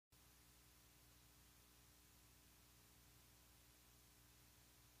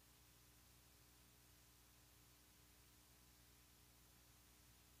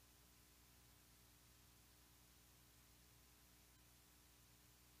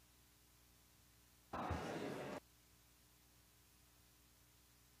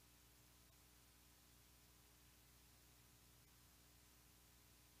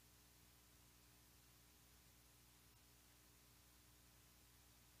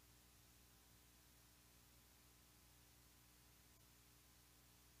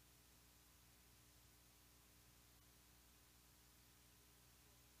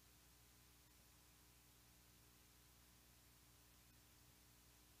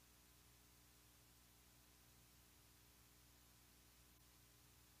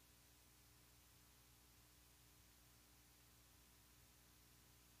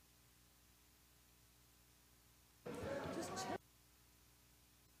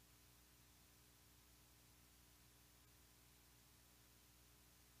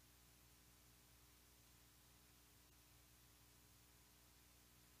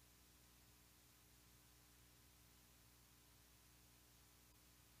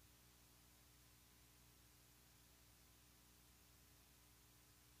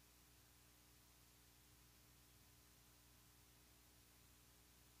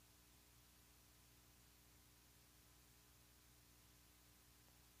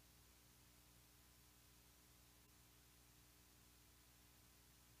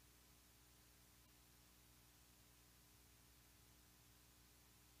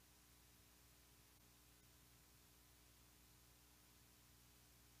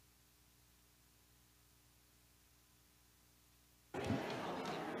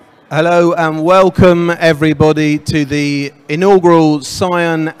Hello and welcome everybody to the inaugural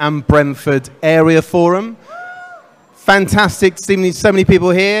Syon and Brentford Area Forum. Fantastic, seemingly so many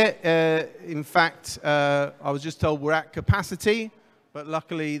people here. In fact, I was just told we're at capacity, but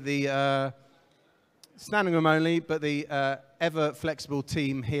luckily the standing room only, but the ever flexible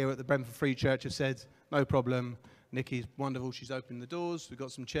team here at the Brentford Free Church have said, no problem, Nikki's wonderful, she's opened the doors, we've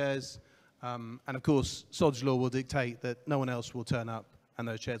got some chairs, and of course, Sod's Law will dictate that no one else will turn up and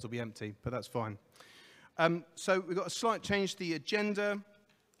those chairs will be empty, but that's fine. So we've got a slight change to the agenda.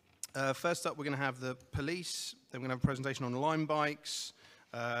 First up, we're going to have the police, then we're going to have a presentation on line bikes,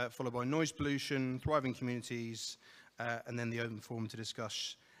 followed by noise pollution, thriving communities, and then the open forum to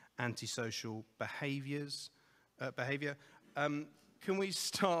discuss antisocial behaviour. Can we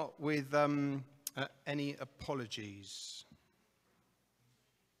start with any apologies?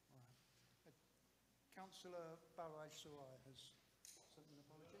 Councillor Baraj-Sarai has sent an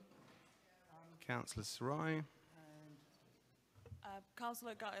apology. Councillor Sarai.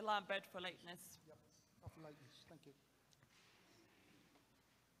 Councillor Lambert for lateness. Yep, for lateness. Thank you.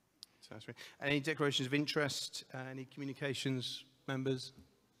 Any declarations of interest? Any communications, members?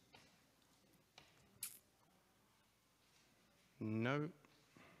 No.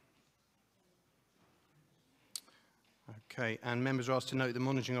 Okay, and members are asked to note the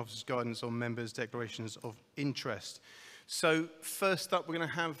monitoring officer's guidance on members' declarations of interest. So first up, we're going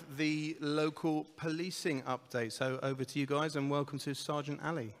to have the local policing update. So over to you guys, and welcome to Sergeant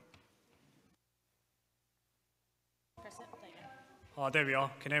Ali. Oh, there we are.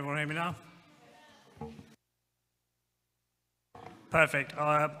 Can everyone hear me now? Perfect.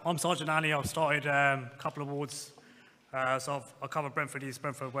 I'm Sergeant Ali. I've started a couple of wards. So I cover Brentford East,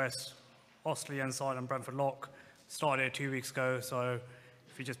 Brentford West, Osley Inside and Brentford Lock. Started here 2 weeks ago, so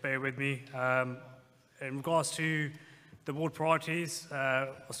if you just bear with me. In regards to the ward priorities,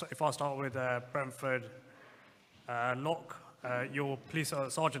 if I start with Brentford Lock, your police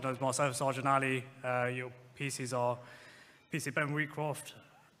sergeant knows myself, Sergeant Ali. Your PCs are PC Ben Wheatcroft,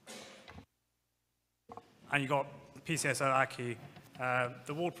 and you got PCSO Aki.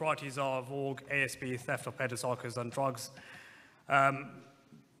 The ward priorities are VORG, ASB, theft of pedocycles and drugs.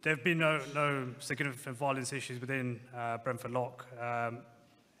 There have been no significant violence issues within Brentford Lock.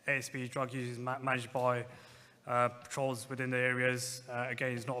 ASB drug use is managed by patrols within the areas.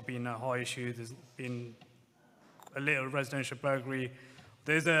 Again, it's not been a high issue. There's been a little residential burglary.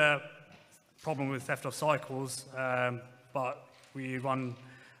 There's a problem with theft of cycles, but we run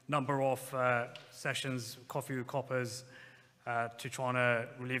a number of sessions, coffee with coppers, to try and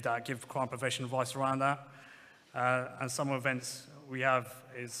relieve that, give crime prevention advice around that. And some events we have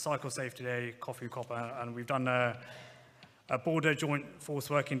is Cycle Safety Day, Coffee with Copper, and we've done a border joint force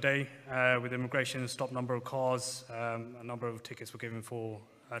working day with immigration, stopped number of cars, a number of tickets were given for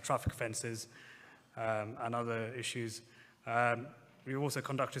traffic offences and other issues. We also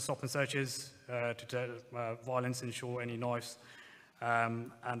conducted stop and searches to detect violence, ensure any knives,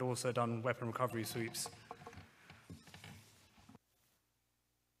 and also done weapon recovery sweeps.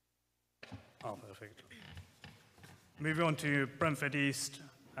 Oh, perfect. Moving on to Brentford East.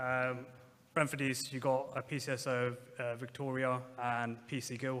 Brentford East, you got a PCSO Victoria and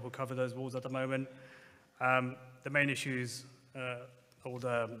PC Gill who cover those wards at the moment. The main issues, or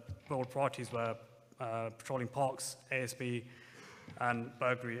the broad priorities were patrolling parks, ASB, and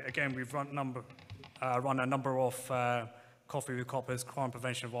burglary. Again, we've run a number of coffee with coppers, crime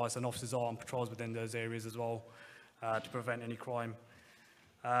prevention advice, and officers are on patrols within those areas as well to prevent any crime.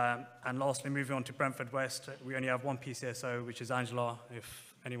 And lastly, moving on to Brentford West, we only have one PCSO, which is Angela. If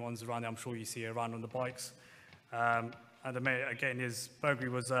anyone's around there, I'm sure you see her around on the bikes. And the main, again, is burglary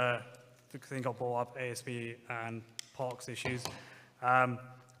was the thing got brought up, ASB and parks issues.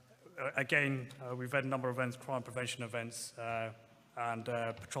 Again, we've had a number of events, crime prevention events, and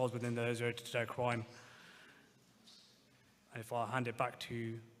patrols within those areas to detect crime. And if I hand it back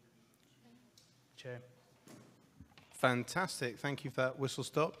to Chair. Fantastic, thank you for that whistle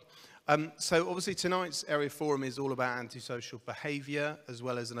stop. So obviously tonight's area forum is all about antisocial behaviour as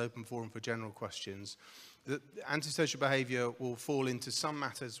well as an open forum for general questions. The antisocial behaviour will fall into some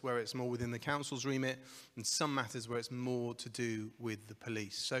matters where it's more within the council's remit and some matters where it's more to do with the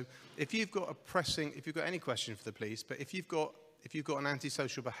police. So if you've got any question for the police, but if you've got an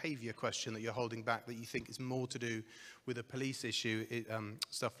antisocial behaviour question that you're holding back that you think is more to do with a police issue,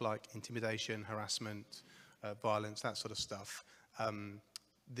 stuff like intimidation, harassment, violence, that sort of stuff,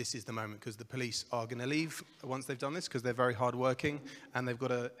 this is the moment, because the police are going to leave once they've done this, because they're very hard working and they've got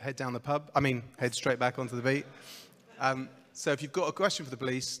to head down the pub, head straight back onto the beat. So if you've got a question for the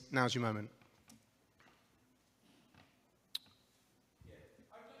police, now's your moment.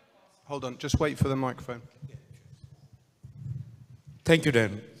 hold on, just wait for the microphone. Thank you,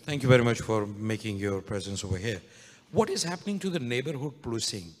 Dan. Thank you very much for making your presence over here. What is happening to the neighborhood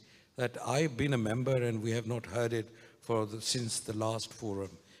policing? That I've been a member and we have not heard it since the last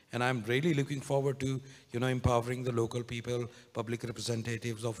forum. And I'm really looking forward to, empowering the local people, public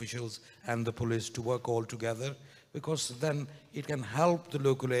representatives, officials, and the police to work all together, because then it can help the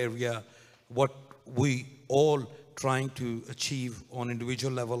local area, what we all trying to achieve on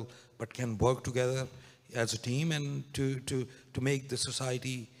individual level, but can work together as a team and to make the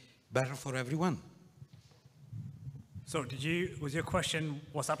society better for everyone. So was your question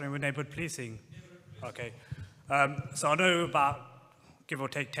what's happening with neighborhood policing? Okay. So I know about, give or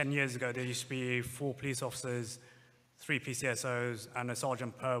take 10 years ago, there used to be 4 police officers, 3 PCSOs, and a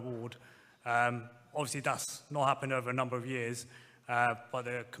sergeant per ward. Obviously, that's not happened over a number of years, but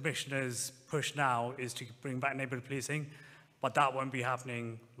the commissioner's push now is to bring back neighborhood policing, but that won't be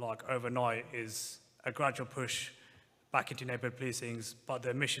happening like overnight. Is a gradual push back into neighborhood policing, but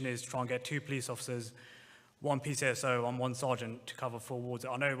the mission is to try and get 2 police officers, 1 PCSO and 1 sergeant to cover 4 wards.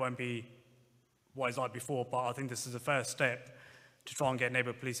 I know it won't be what it's like before, but I think this is the first step to try and get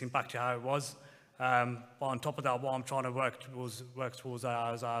neighbourhood policing back to how it was. But on top of that, what I'm trying to work towards is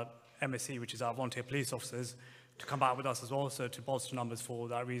our MSC, which is our volunteer police officers, to come back with us as well, so to bolster numbers for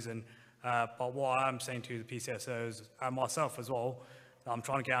that reason. But what I'm saying to the PCSOs and myself as well, I'm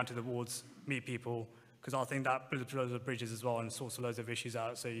trying to get out to the wards, meet people, because I think that builds loads of bridges as well and sorts loads of issues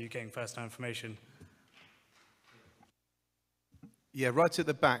out, so you're getting first-hand information. Yeah, right at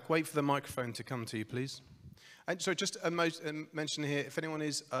the back. Wait for the microphone to come to you, please. And so just a mention here, if anyone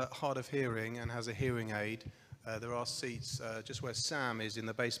is hard of hearing and has a hearing aid, there are seats just where Sam is in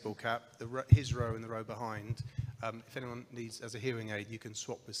the baseball cap, his row and the row behind. If anyone needs as a hearing aid, you can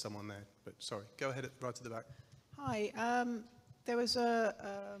swap with someone there. But sorry, go ahead right at the back. Hi. There was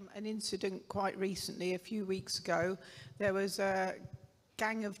an incident quite recently, a few weeks ago. There was a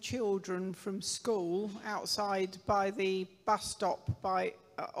gang of children from school outside by the bus stop by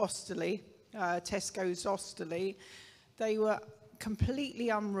Osterley, Tesco's Osterley. They were completely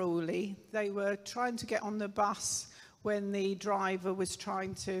unruly. They were trying to get on the bus when the driver was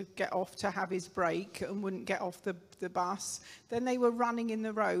trying to get off to have his break and wouldn't get off the bus. Then they were running in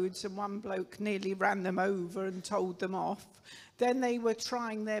the roads and one bloke nearly ran them over and told them off. Then they were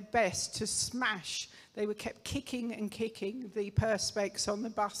trying their best to smash. They were kept kicking and kicking the perspex on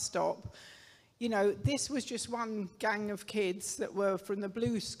the bus stop. You know, this was just one gang of kids that were from the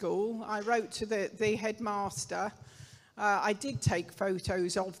Blue School. I wrote to the headmaster. I did take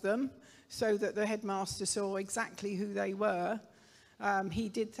photos of them so that the headmaster saw exactly who they were. He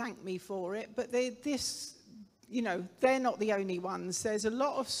did thank me for it, but you know, they're not the only ones. There's a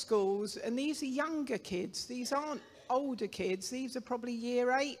lot of schools, and these are younger kids. These aren't older kids. These are probably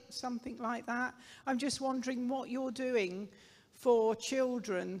year 8, something like that. I'm just wondering what you're doing for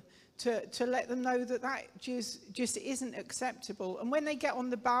children to let them know that just isn't acceptable. And when they get on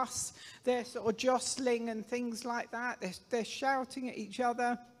the bus, they're sort of jostling and things like that. They're shouting at each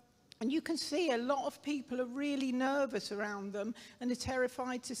other. And you can see a lot of people are really nervous around them and are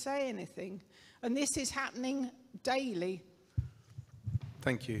terrified to say anything. And this is happening daily.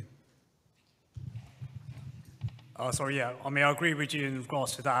 Thank you. Sorry, yeah. I mean, I agree with you in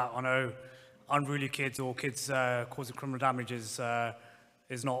regards to that. I know unruly kids or kids causing criminal damage is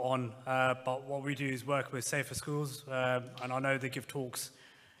not on. But what we do is work with safer schools. And I know they give talks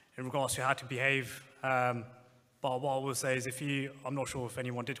in regards to how to behave. But what I will say is I'm not sure if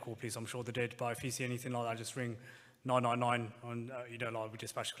anyone did call police, I'm sure they did, but if you see anything like that, just ring 999 and, we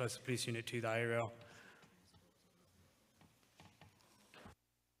dispatch a closer police unit to that area.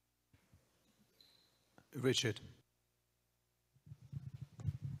 Richard.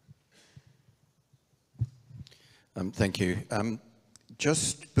 Thank you.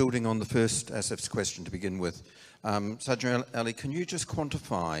 Just building on the first SF's question to begin with, Sergeant Ali, can you just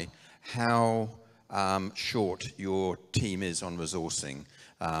quantify how short your team is on resourcing,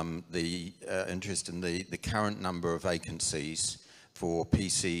 the interest in the current number of vacancies for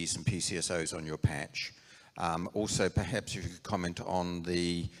PCs and PCSOs on your patch? Also, perhaps if you could comment on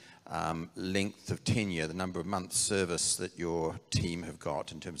the length of tenure, the number of months service that your team have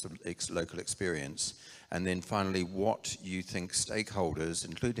got in terms of local experience. And then finally, what you think stakeholders,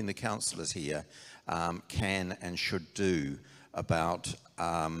 including the councillors here, can and should do about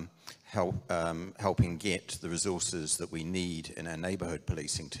helping get the resources that we need in our neighbourhood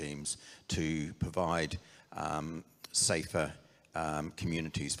policing teams to provide safer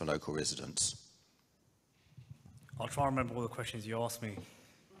communities for local residents. I'll try and remember all the questions you asked me.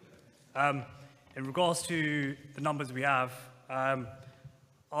 In regards to the numbers we have,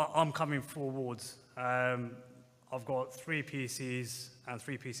 I'm coming 4 wards. I've got 3 PCs and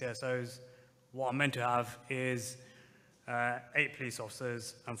 3 PCSOs. What I'm meant to have is 8 police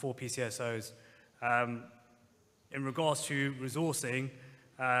officers and 4 PCSOs. In regards to resourcing,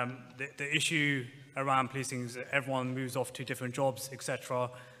 the issue around policing is that everyone moves off to different jobs, etc.,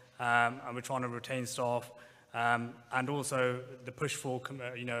 and we're trying to retain staff. And also the push for,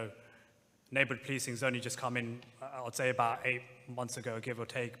 neighbourhood policing has only just come in, I'd say about 8 months ago, give or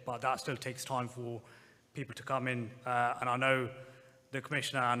take, but that still takes time for people to come in. And I know the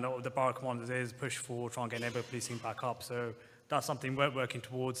Commissioner and the Borough Commanders is push for trying to get neighbourhood policing back up. So that's something we're working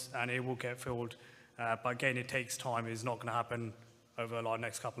towards, and it will get filled. But again, it takes time. It's not going to happen over like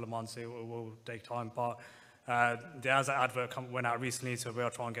next couple of months. It will take time. But there's an advert went out recently, so we are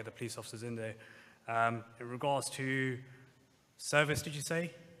trying to get the police officers in there. In regards to service, did you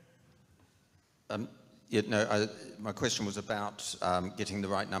say? Yeah, no, my question was about getting the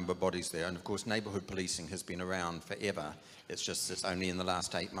right number of bodies there. And of course, neighbourhood policing has been around forever. It's just it's only in the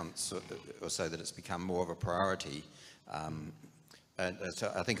last 8 months or so that it's become more of a priority. And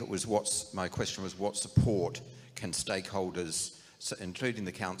so I think it was my question was what support can stakeholders, including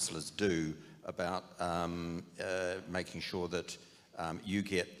the councillors, do about making sure that you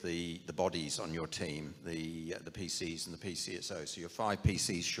get the bodies on your team, the PCs and the PCSO. So you're 5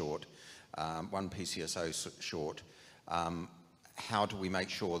 PCs short, 1 PCSO short. How do we make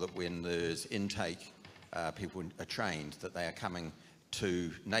sure that when there's intake, people are trained, that they are coming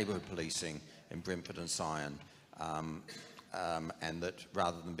to neighbourhood policing in Brentford and Syon, and that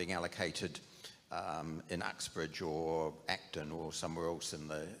rather than being allocated in Uxbridge or Acton or somewhere else in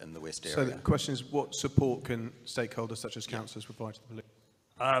the West area? So the question is, what support can stakeholders such as councillors provide to the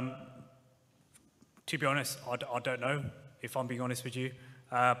police? To be honest, I don't know, if I'm being honest with you.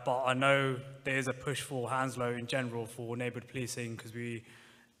 But I know there is a push for Hounslow in general for neighbourhood policing, because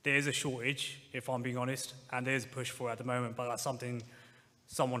there is a shortage, if I'm being honest, and there is a push for it at the moment, but that's something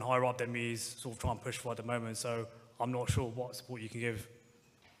someone higher up than me is sort of trying to push for at the moment, so I'm not sure what support you can give.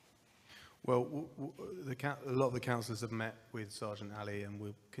 Well, a lot of the councillors have met with Sergeant Ali, and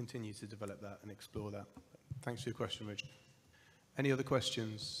we'll continue to develop that and explore that. Thanks for your question, Richard. Any other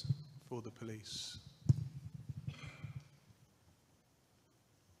questions for the police?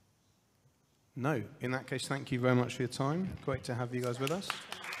 No. In that case, thank you very much for your time. Great to have you guys with us.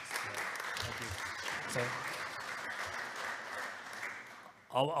 So,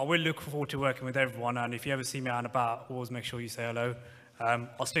 I will look forward to working with everyone, and if you ever see me out and about, always make sure you say hello.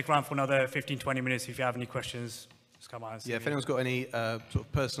 I'll stick around for another 15-20 minutes. If you have any questions, just come out and see me. If anyone's got any sort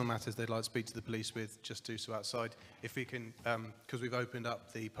of personal matters they'd like to speak to the police with, just do so outside. If we can, because we've opened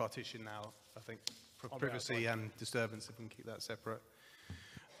up the partition now, I think, for privacy and disturbance, if we can keep that separate.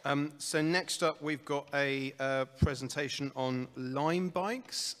 So next up, we've got a presentation on Lime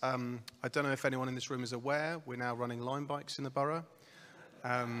bikes. I don't know if anyone in this room is aware, we're now running Lime bikes in the borough.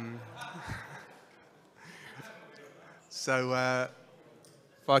 So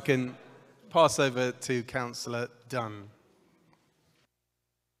if I can pass over to Councillor Dunn.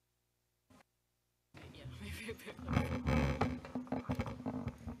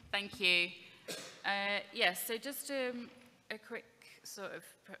 Thank you. So just a quick sort of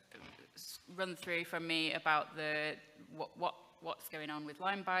run through from me about what's going on with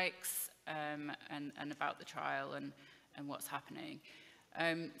Lime bikes and about the trial and what's happening.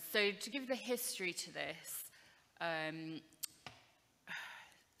 So to give the history to this,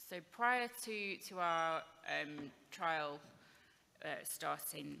 so prior to our trial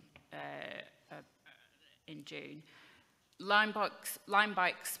starting in June, Lime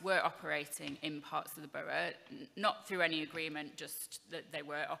bikes were operating in parts of the borough, not through any agreement, just that they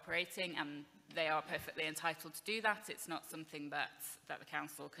were operating, and they are perfectly entitled to do that. It's not something that the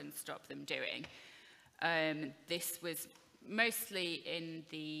council can stop them doing. This was mostly in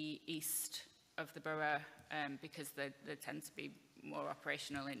the east of the borough, because they tend to be more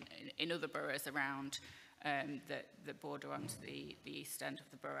operational in other boroughs around that border onto the east end of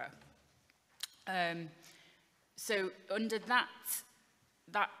the borough. So under that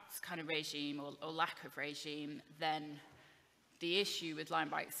kind of regime or lack of regime, then the issue with Lime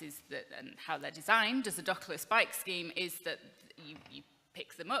bikes is that, and how they're designed as a dockless bike scheme, is that you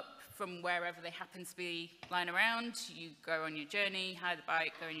pick them up from wherever they happen to be lying around. You go on your journey, hire the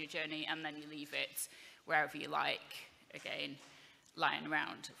bike, go on your journey, and then you leave it wherever you like, again, lying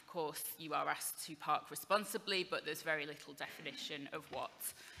around. Of course, you are asked to park responsibly, but there's very little definition of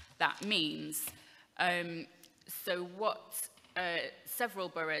what that means. So what several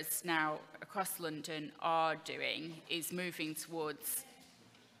boroughs now across London are doing is moving towards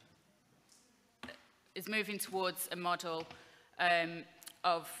a model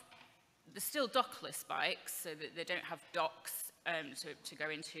they're still dockless bikes, so that they don't have docks to go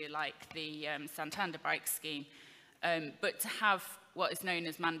into like the Santander bike scheme, but to have what is known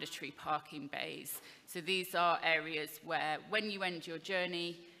as mandatory parking bays. So these are areas where when you end your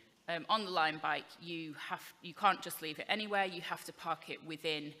journey on the Lime bike, you can't just leave it anywhere, you have to park it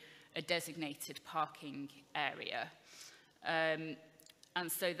within a designated parking area. And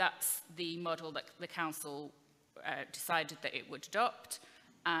so that's the model that the council decided that it would adopt,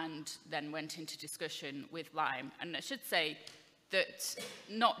 and then went into discussion with Lime. And I should say that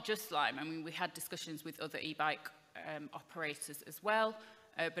not just Lime, I mean, we had discussions with other e-bike operators as well,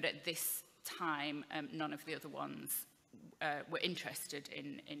 but at this time, none of the other ones were interested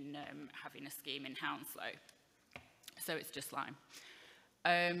in having a scheme in Hounslow. So it's just Lime.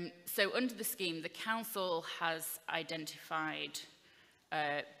 So under the scheme, the council has identified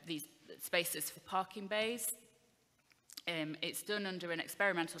these spaces for parking bays. It's done under an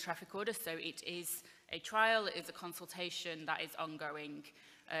experimental traffic order, so it is a trial, it is a consultation that is ongoing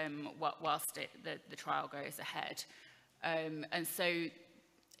whilst the trial goes ahead. And so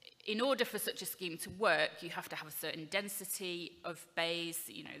in order for such a scheme to work, you have to have a certain density of bays.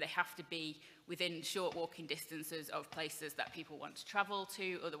 You know, they have to be within short walking distances of places that people want to travel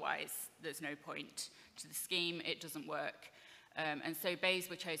to, otherwise there's no point to the scheme, it doesn't work. And so bays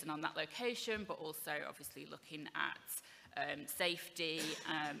were chosen on that location, but also obviously looking at safety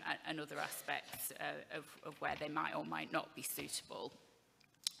and other aspects of where they might or might not be suitable.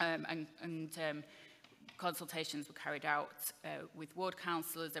 Consultations were carried out with ward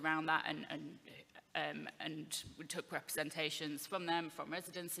councillors around that, and we took representations from them, from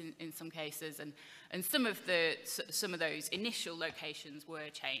residents in some cases, and some of those initial locations were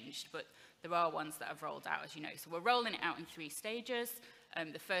changed, but there are ones that have rolled out, as you know. So we're rolling it out in 3 stages.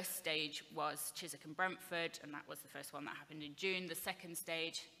 The first stage was Chiswick and Brentford, and that was the first one that happened in June. The second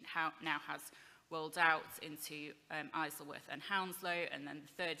stage now has rolled out into Isleworth and Hounslow, and then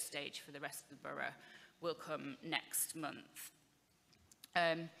the third stage for the rest of the borough will come next month.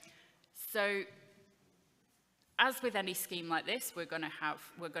 So, as with any scheme like this, we're going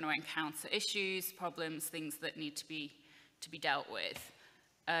to encounter issues, problems, things that need to be dealt with.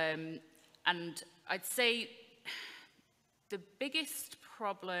 And I'd say the biggest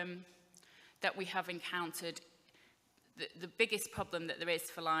problem that we have encountered, the biggest problem that there is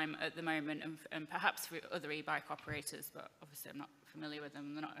for Lime at the moment, and perhaps for other e-bike operators, but obviously I'm not familiar with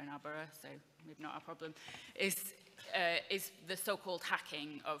them, they're not in our borough, so maybe not our problem, is the so-called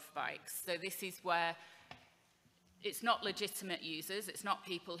hacking of bikes. So this is where it's not legitimate users, it's not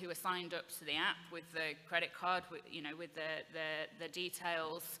people who are signed up to the app with the credit card, with the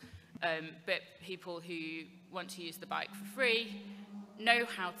details, but people who want to use the bike for free, know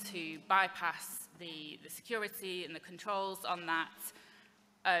how to bypass the security and the controls on that,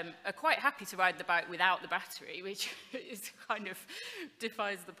 are quite happy to ride the bike without the battery, which is kind of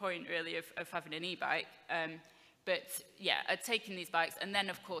defies the point really of having an e-bike. But yeah, are taking these bikes and then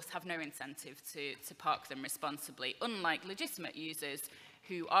of course have no incentive to park them responsibly, unlike legitimate users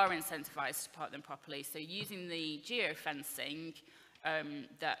who are incentivized to park them properly. So using the geofencing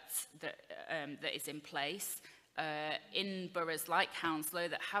that is in place in boroughs like Hounslow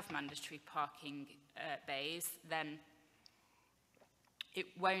that have mandatory parking bays, then it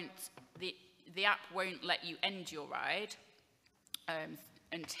won't, the app won't let you end your ride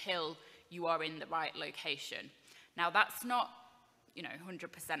until you are in the right location. Now that's not,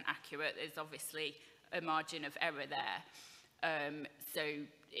 100% accurate. There's obviously a margin of error there. So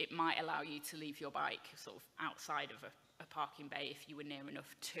it might allow you to leave your bike sort of outside of a parking bay if you were near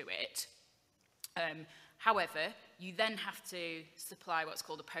enough to it. However, you then have to supply what's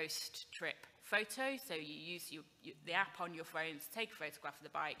called a post-trip photo. So you use the app on your phone to take a photograph of the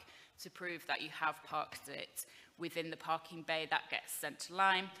bike to prove that you have parked it within the parking bay. That gets sent to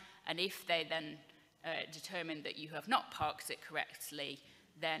Lime. And if they then determine that you have not parked it correctly,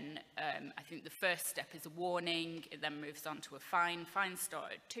 then I think the first step is a warning. It then moves on to a fine. Fines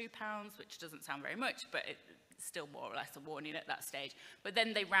start at £2, which doesn't sound very much, but it's still more or less a warning at that stage. But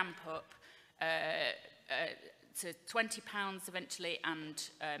then they ramp up to £20 eventually, and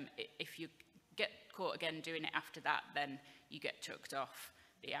if you get caught again doing it after that, then you get chucked off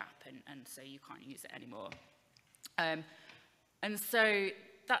the app, and so you can't use it anymore. And so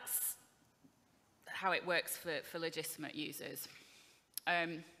that's how it works for legitimate users.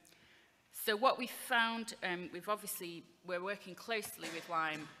 So what we found, we're working closely with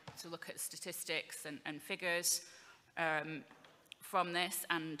Lime to look at statistics and figures from this,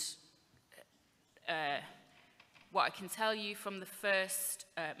 and what I can tell you from the first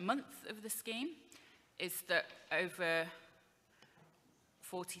month of the scheme is that over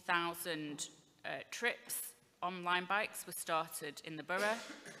 40,000 trips on Lime bikes were started in the borough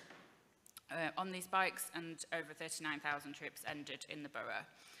on these bikes, and over 39,000 trips ended in the borough.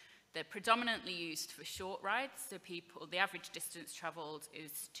 They're predominantly used for short rides, so the average distance travelled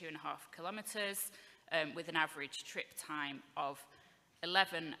is 2.5 kilometres, with an average trip time of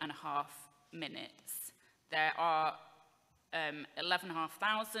 11.5 minutes. There are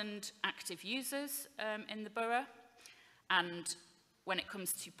 11,500 active users in the borough, and when it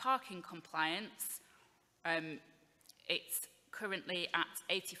comes to parking compliance, it's currently at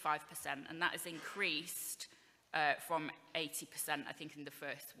 85%, and that has increased from 80%, I think, in the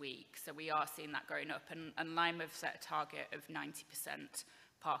first week. So we are seeing that going up, and Lime have set a target of 90%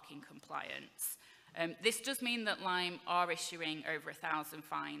 parking compliance. This does mean that Lime are issuing over 1,000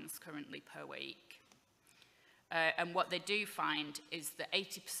 fines currently per week. And what they do find is that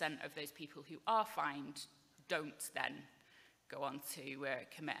 80% of those people who are fined don't then go on to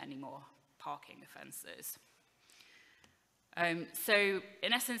commit any more parking offences. So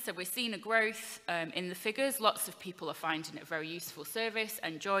in essence, we're seeing a growth in the figures. Lots of people are finding it a very useful service,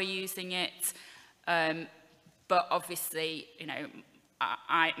 enjoy using it. But obviously, you know,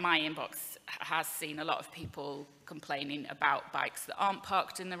 my inbox has seen a lot of people complaining about bikes that aren't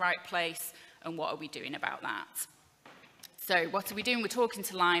parked in the right place, and what are we doing about that? So what are we doing? We're talking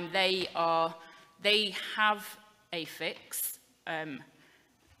to Lime. They have a fix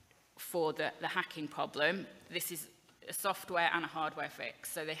for the hacking problem. This is a software and a hardware fix.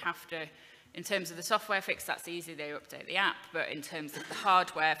 So they have to, in terms of the software fix, that's easy, they update the app, but in terms of the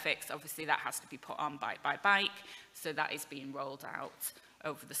hardware fix, obviously that has to be put on bike by bike. So that is being rolled out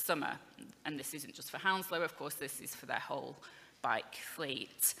over the summer. And this isn't just for Hounslow, of course, this is for their whole bike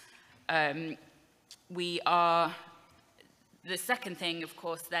fleet. The second thing, of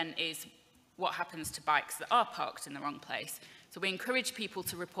course, then is what happens to bikes that are parked in the wrong place. So we encourage people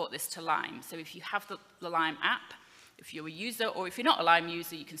to report this to Lime. So if you have the Lime app, if you're a user, or if you're not a Lime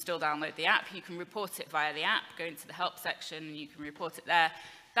user, you can still download the app. You can report it via the app, go into the help section, and you can report it there.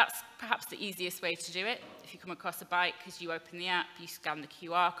 That's perhaps the easiest way to do it. If you come across a bike, as you open the app, you scan the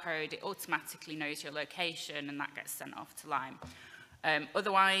QR code, it automatically knows your location, and that gets sent off to Lime.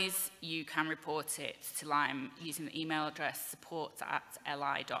 Otherwise, you can report it to Lime using the email address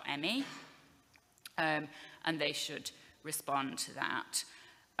support@li.me, and they should respond to that.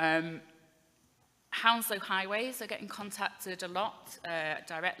 Hounslow Highways are getting contacted a lot,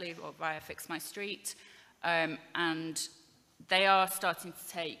 directly or via Fix My Street, and they are starting to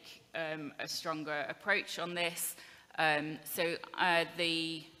take a stronger approach on this. The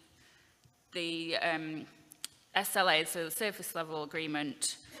SLA, so the surface level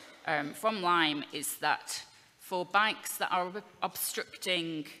agreement from Lime, is that for bikes that are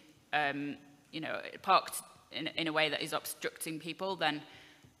obstructing, parked in a way that is obstructing people, then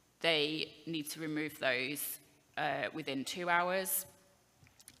they need to remove those within 2 hours.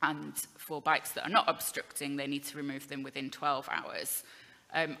 And for bikes that are not obstructing, they need to remove them within 12 hours.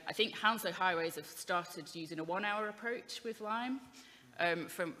 I think Hounslow Highways have started using a 1-hour approach with Lime.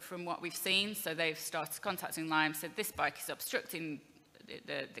 From what we've seen, so they've started contacting Lime, said this bike is obstructing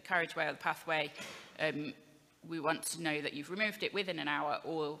the carriageway or the pathway. We want to know that you've removed it within an hour,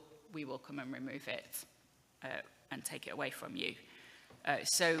 or we will come and remove it and take it away from you.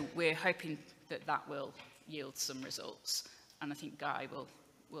 So we're hoping that that will yield some results, and I think Guy will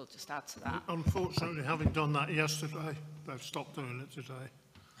just add to that. Unfortunately, having done that yesterday, they've stopped doing it today.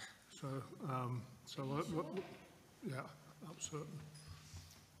 So, yeah, absolutely.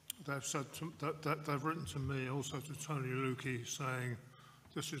 They've said that they've written to me, also to Tony Lukey, saying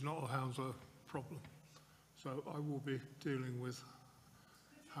this is not a Hounslow problem. So I will be dealing with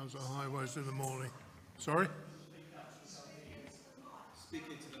Hounslow Highways in the morning. Sorry?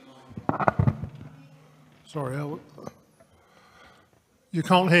 Sorry, you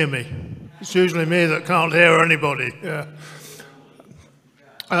can't hear me. It's usually me that can't hear anybody. Yeah.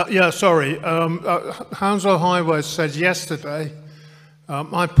 Sorry. Hounslow Highways said yesterday.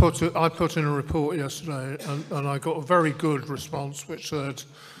 I put in a report yesterday, and I got a very good response, which said,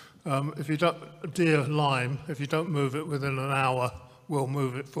 if you don't, dear Lime, if you don't move it within an hour, we'll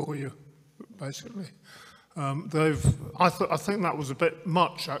move it for you, basically. I think that was a bit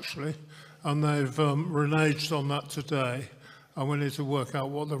much, actually, and they've reneged on that today, and we need to work out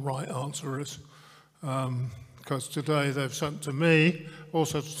what the right answer is. Because today they've sent to me,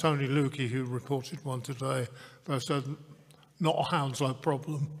 also to Tony Lukey, who reported one today, they've said, not a Hounslow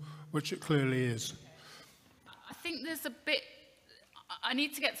problem, which it clearly is. I think there's a bit, I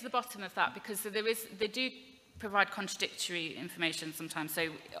need to get to the bottom of that, because they do provide contradictory information sometimes.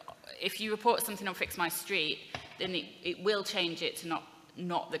 So if you report something on Fix My Street, then it will change it to not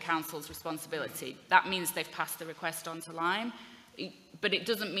not the council's responsibility. That means they've passed the request on to Lyme, but it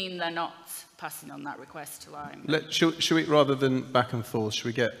doesn't mean they're not passing on that request to Lyme. Should we, rather than back and forth, should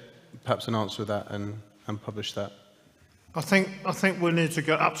we get perhaps an answer to that and publish that? I think we need to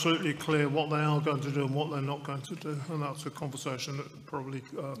get absolutely clear what they are going to do and what they're not going to do, and that's a conversation that probably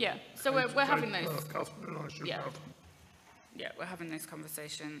yeah. So we're having those. Catherine and I should have. Yeah, we're having those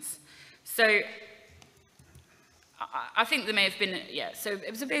conversations. So I think there may have been, yeah. So it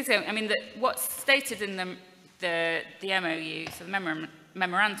was a big thing. I mean, what's stated in the MOU, so the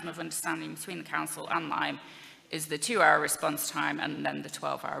Memorandum of Understanding between the council and Lyme, is the 2-hour response time and then the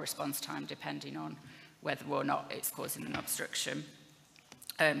 12-hour response time, depending on whether or not it's causing an obstruction.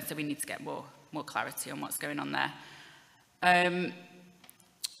 So we need to get more clarity on what's going on there. I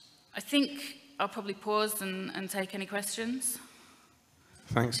think I'll probably pause and take any questions.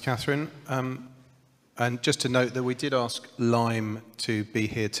 Thanks, Catherine. And just to note that we did ask Lyme to be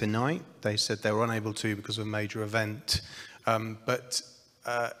here tonight. They said they were unable to because of a major event.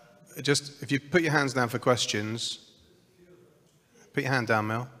 Just, if you put your hands down for questions, put your hand down,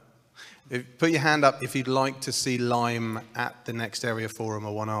 Mel. Put your hand up if you'd like to see Lyme at the next area forum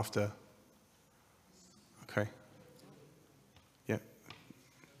or one after. Okay. Yeah.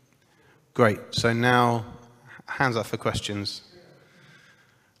 Great. So now, hands up for questions.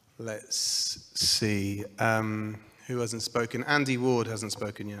 Let's see. Who hasn't spoken? Andy Ward hasn't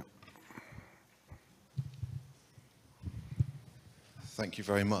spoken yet. Thank you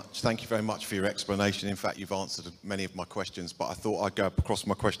very much. Thank you very much for your explanation. In fact, you've answered many of my questions, but I thought I'd go across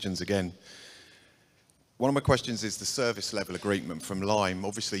my questions again. One of my questions is the service level agreement from Lyme.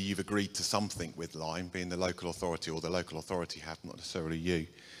 Obviously, you've agreed to something with Lyme, being the local authority, or the local authority have, not necessarily you.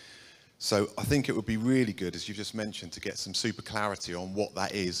 So I think it would be really good, as you just mentioned, to get some super clarity on what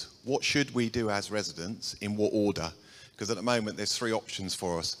that is. What should we do as residents, in what order? Because at the moment, there's 3 options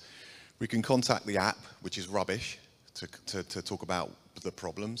for us. We can contact the app, which is rubbish, to talk about the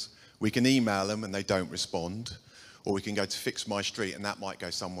problems. We can email them and they don't respond, or we can go to Fix My Street and that might go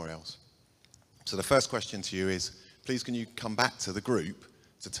somewhere else. So the first question to you is, please can you come back to the group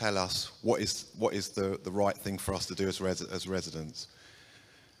to tell us what is the right thing for us to do as residents.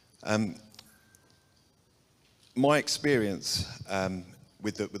 My experience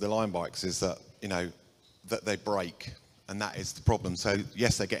with the Lyme bikes is that, you know, that they break, and that is the problem. So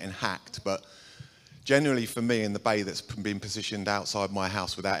yes, they're getting hacked, but generally for me in the bay that's been positioned outside my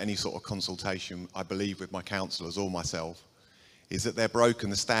house without any sort of consultation, I believe, with my councillors or myself, is that they're broken,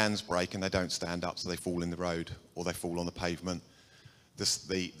 the stands break and they don't stand up, so they fall in the road or they fall on the pavement.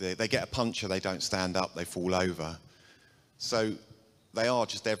 They get a puncture, they don't stand up, they fall over. So they are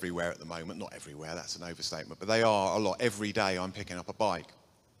just everywhere at the moment. Not everywhere, that's an overstatement, but they are a lot. Every day I'm picking up a bike.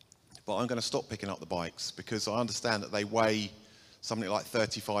 But I'm going to stop picking up the bikes because I understand that they weigh something like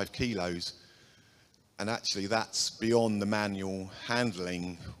 35 kilos. And actually that's beyond the manual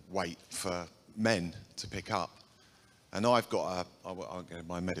handling weight for men to pick up. And I've got I won't go into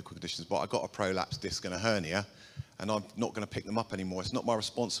my medical conditions, but I've got a prolapsed disc and a hernia, and I'm not going to pick them up anymore. It's not my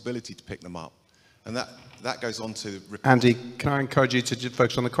responsibility to pick them up. And that goes on to... Andy, can I encourage you to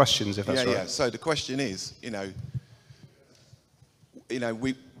focus on the questions, if that's right? Yeah, so the question is,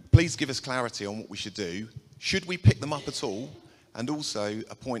 please give us clarity on what we should do. Should we pick them up at all? And also,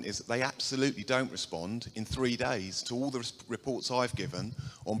 a point is that they absolutely don't respond in 3 days to all the reports I've given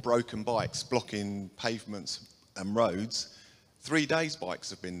on broken bikes blocking pavements and roads. 3 days bikes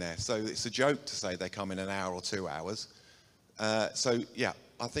have been there, so it's a joke to say they come in an hour or 2 hours. So yeah,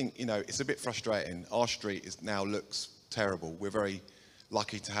 I think it's a bit frustrating. Our street now looks terrible. We're very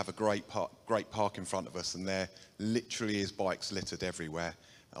lucky to have a great park in front of us, and there literally is bikes littered everywhere.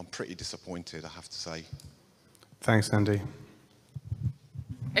 I'm pretty disappointed, I have to say. Thanks, Andy.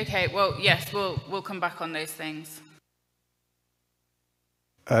 Okay, well, yes, we'll come back on those things.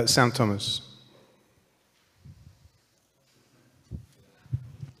 Sam Thomas.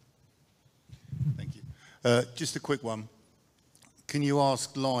 Thank you. Just a quick one. Can you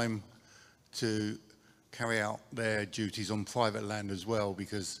ask Lyme to carry out their duties on private land as well?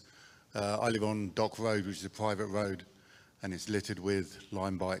 Because I live on Dock Road, which is a private road, and it's littered with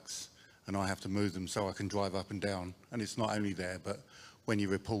Lyme bikes, and I have to move them so I can drive up and down. And it's not only there, but when you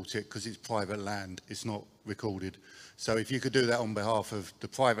report it, because it's private land, it's not recorded. So if you could do that on behalf of the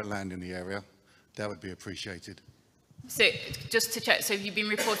private land in the area, that would be appreciated. So just to check, so have you been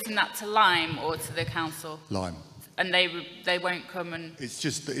reporting that to Lyme or to the council? Lyme. And they won't come and... It's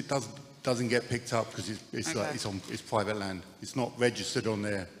just that it doesn't get picked up because it's private land. It's not registered on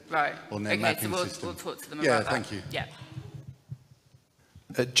their mapping system. We'll talk to them about that. Yeah, thank you. Yeah.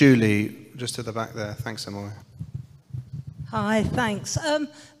 Julie, just at the back there. Thanks, Emily. Hi, thanks.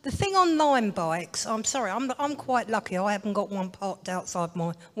 The thing on Lime bikes, I'm sorry, I'm quite lucky. I haven't got one parked outside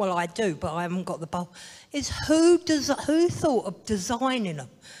my, well, I do, but I haven't got the bar. Is who thought of designing them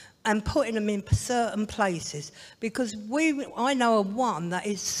and putting them in certain places? Because I know of one that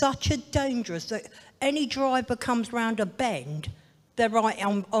is such a dangerous that any driver comes round a bend, they're right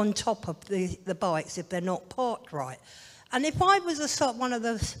on top of the bikes if they're not parked right. And if I was one of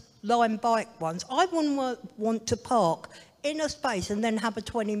those Lime bike ones, I wouldn't want to park in a space and then have a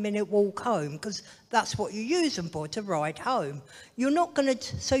 20-minute walk home, because that's what you use them for, to ride home. You're not going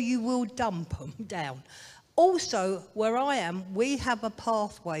to, so you will dump them down. Also, where I am, we have a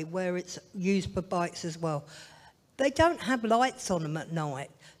pathway where it's used for bikes as well. They don't have lights on them at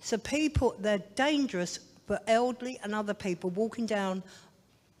night, so they're dangerous for elderly and other people walking down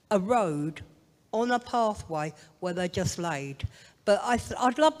a road on a pathway where they're just laid. But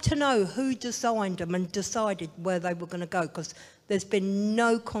I'd love to know who designed them and decided where they were going to go, because there's been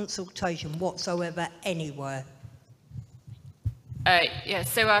no consultation whatsoever anywhere. Yeah,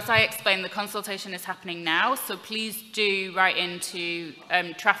 so as I explained, the consultation is happening now, so please do write into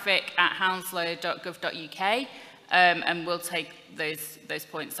traffic@hounslow.gov.uk, and we'll take those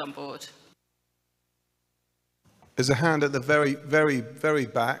points on board. There's a hand at the very, very, very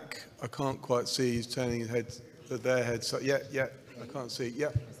back. I can't quite see. He's turning his head, their head. So, yeah, I can't see.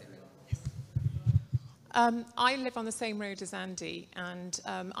 Yeah. I live on the same road as Andy, and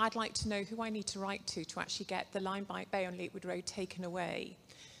I'd like to know who I need to write to actually get the Lime Bike Bay on Lakewood Road taken away.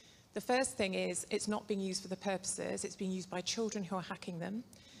 The first thing is, it's not being used for the purposes. It's being used by children who are hacking them.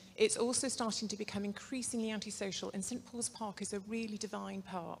 It's also starting to become increasingly antisocial, and St Paul's Park is a really divine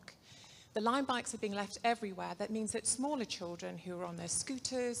park. The Lime bikes are being left everywhere. That means that smaller children who are on their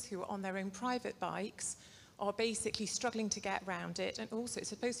scooters, who are on their own private bikes, are basically struggling to get around it. And also, it's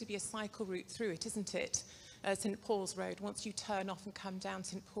supposed to be a cycle route through it, isn't it? St Paul's Road, once you turn off and come down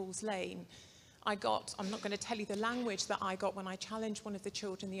St Paul's Lane. I'm not going to tell you the language that I got when I challenged one of the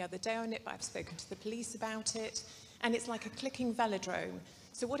children the other day on it, but I've spoken to the police about it. And it's like a clicking velodrome.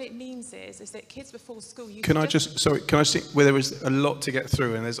 So what it means is that kids before school... Can I see, where there is a lot to get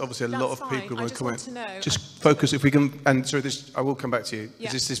through, and there's obviously a lot of people who want to comment. Just focus, if we can, and sorry, I will come back to you.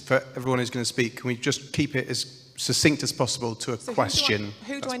 Yeah. This is for everyone who's going to speak. Can we just keep it as succinct as possible to a question?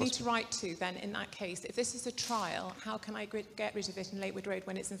 Who do I need to write to then in that case? If this is a trial, how can I get rid of it in Lakewood Road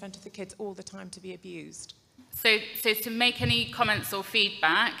when it's in front of the kids all the time to be abused? So to make any comments or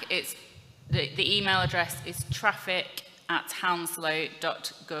feedback, it's the email address is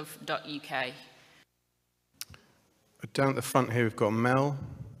traffic@hounslow.gov.uk. Down at the front here, we've got Mel.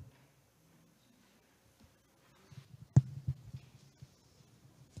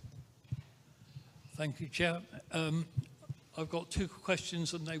 Thank you, Chair. I've got two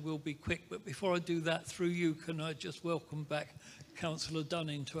questions and they will be quick, but before I do that, through you, can I just welcome back Councillor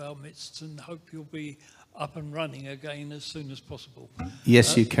Dunning to our midst and hope you'll be up and running again as soon as possible.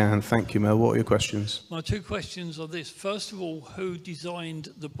 Yes, you can. Thank you, Mel. What are your questions? My two questions are this. First of all, who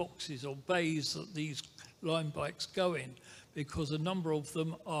designed the boxes or bays that these Lime bikes go in? Because a number of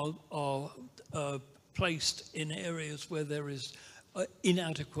them are placed in areas where there is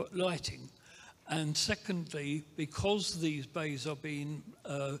inadequate lighting. And secondly, because these bays are being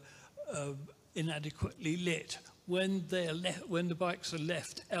inadequately lit, when the bikes are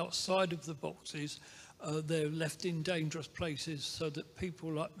left outside of the boxes, they're left in dangerous places so that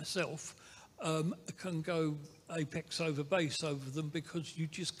people like myself can go apex over base over them because you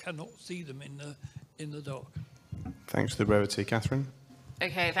just cannot see them in the dark. Thanks for the brevity. Catherine?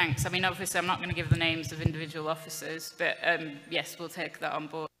 Okay, thanks. I mean, obviously, I'm not going to give the names of individual officers, but yes, we'll take that on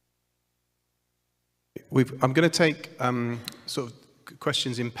board. I'm going to take sort of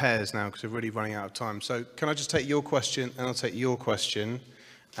questions in pairs now because we're really running out of time. So can I just take your question and I'll take your question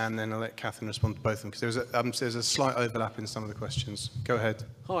and then I'll let Catherine respond to both of them because there's a slight overlap in some of the questions. Go ahead.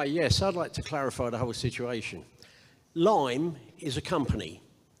 Hi, yes, I'd like to clarify the whole situation. Lime is a company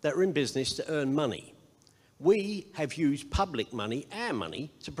that are in business to earn money. We have used public money, our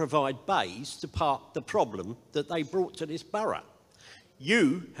money, to provide bays to park the problem that they brought to this borough.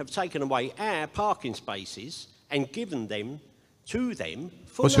 You have taken away our parking spaces and given them to them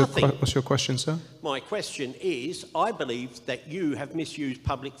for nothing. What's your question, sir? My question is, I believe that you have misused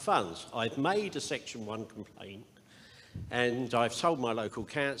public funds. I've made a Section 1 complaint and I've told my local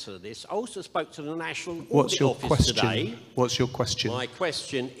councillor this. I also spoke to the National Audit Office today. What's your question? My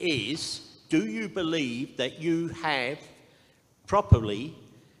question is, do you believe that you have properly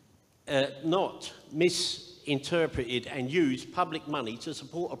not misinterpreted and used public money to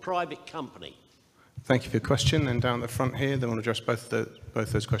support a private company? Thank you for your question. And down the front here, they want to address both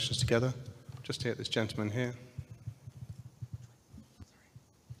those questions together. Just here, this gentleman here.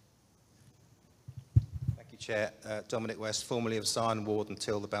 Chair. Dominic West, formerly of Syon Ward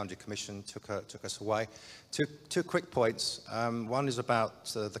until the Boundary Commission took us away. Two quick points. One is about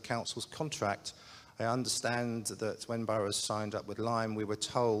the council's contract. I understand that when boroughs signed up with Lyme, we were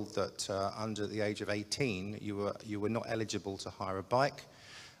told that under the age of 18, you were not eligible to hire a bike.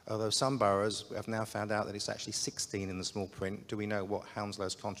 Although some boroughs have now found out that it's actually 16 in the small print. Do we know what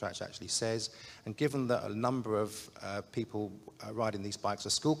Hounslow's contract actually says? And given that a number of people riding these bikes are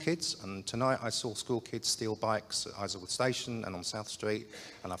school kids, and tonight I saw school kids steal bikes at Isleworth Station and on South Street,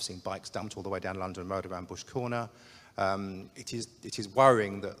 and I've seen bikes dumped all the way down London Road around Bush Corner. It is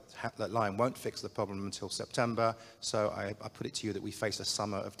worrying that Lyme won't fix the problem until September, so I put it to you that we face a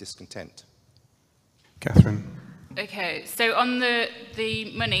summer of discontent. Catherine. Okay, so on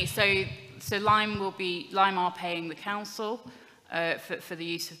the money, so Lyme are paying the council for the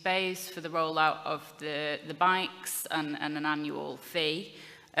use of bays, for the rollout of the bikes and an annual fee,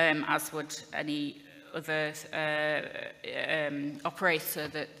 as would any other operator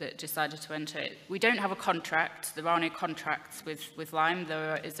that decided to enter it. We don't have a contract. There are no contracts with Lyme.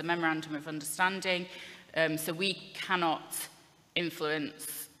 There is a memorandum of understanding, so we cannot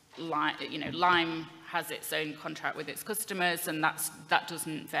influence Lyme has its own contract with its customers, and that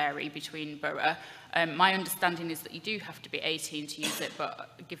doesn't vary between borough. My understanding is that you do have to be 18 to use it,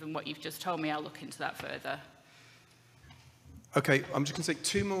 but given what you've just told me, I'll look into that further. Okay, I'm just going to take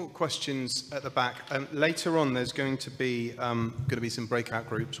two more questions at the back. Later on, there's going to be some breakout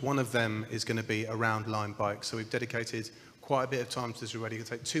groups. One of them is going to be around Lyme bikes, so we've dedicated quite a bit of time to this already. We're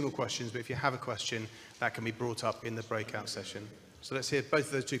going to take two more questions, but if you have a question, that can be brought up in the breakout session. So let's hear both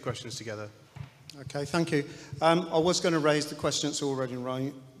of those two questions together. Okay, thank you. I was going to raise the question that's already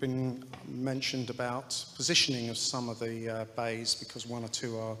been mentioned about positioning of some of the bays, because one or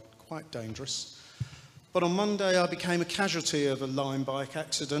two are quite dangerous. But on Monday, I became a casualty of a Lyme bike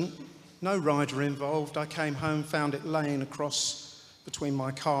accident. No rider involved. I came home, found it laying across between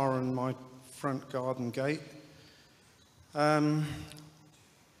my car and my front garden gate. My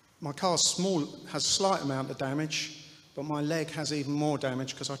car's small, has a slight amount of damage, but my leg has even more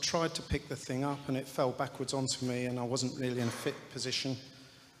damage because I tried to pick the thing up and it fell backwards onto me and I wasn't really in a fit position.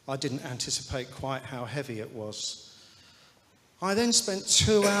 I didn't anticipate quite how heavy it was. I then spent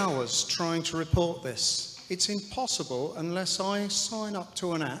 2 hours trying to report this. It's impossible unless I sign up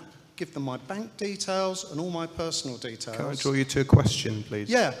to an app, give them my bank details and all my personal details. Can I draw you to a question, please?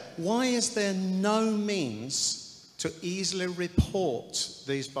 Yeah. Why is there no means to easily report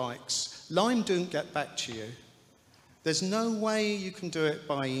these bikes? Lyme don't get back to you. There's no way you can do it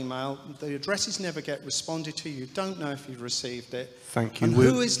by email. The addresses never get responded to. You don't know if you've received it. Thank you. And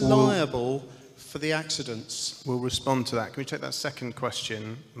who is liable for the accidents? We'll respond to that. Can we take that second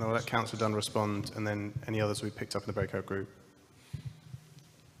question, and I'll let Councillor Dunn respond, and then any others we picked up in the breakout group.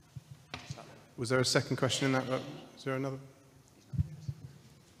 Was there a second question in that? Is there another?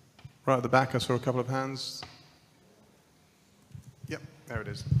 Right at the back, I saw a couple of hands. Yep, there it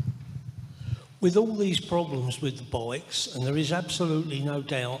is. With all these problems with the bikes, and there is absolutely no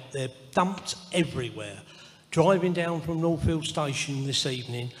doubt, they're dumped everywhere. Driving down from Northfield Station this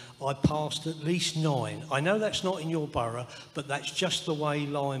evening, I passed at least 9. I know that's not in your borough, but that's just the way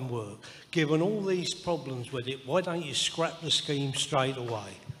Lyme work. Given all these problems with it, why don't you scrap the scheme straight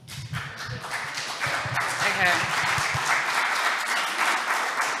away? Okay.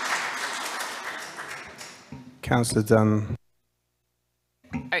 Councillor Dunn.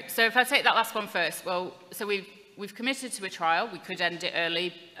 Right, so if I take that last one first, well, so we've committed to a trial. We could end it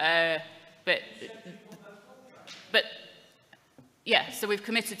early, but yeah. So we've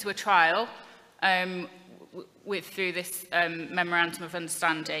committed to a trial through this memorandum of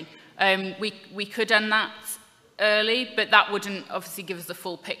understanding. We could end that early, but that wouldn't obviously give us the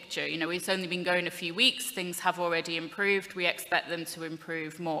full picture. You know, it's only been going a few weeks. Things have already improved. We expect them to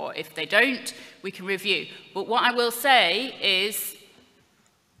improve more. If they don't, we can review. But what I will say is,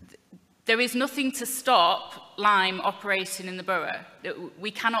 there is nothing to stop Lyme operating in the borough. We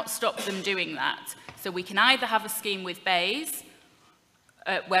cannot stop them doing that. So we can either have a scheme with bays,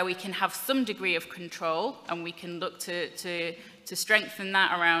 where we can have some degree of control, and we can look to strengthen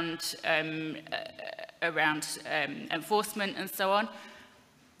that around enforcement and so on,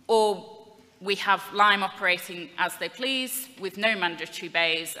 or we have Lyme operating as they please with no mandatory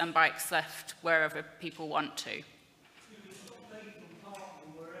bays and bikes left wherever people want to.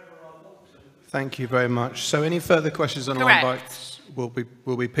 Thank you very much. So any further questions on Lyme bikes will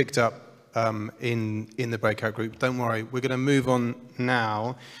be picked up in the breakout group. Don't worry. We're going to move on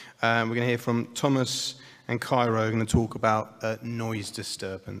now. We're going to hear from Thomas and Cairo. We're going to talk about noise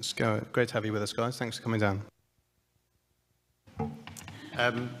disturbance. Great to have you with us, guys. Thanks for coming down.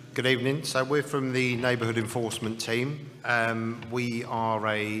 Good evening. So we're from the Neighbourhood Enforcement Team. We are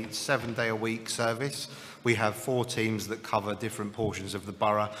a 7-day-a-week service. We have 4 teams that cover different portions of the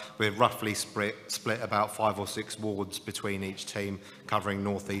borough. We're roughly split about 5 or 6 wards between each team, covering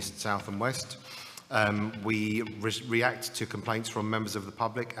north, east, south and west. We react to complaints from members of the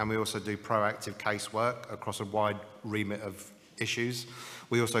public, and we also do proactive casework across a wide remit of issues.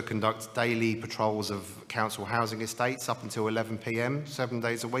 We also conduct daily patrols of council housing estates up until 11 p.m, 7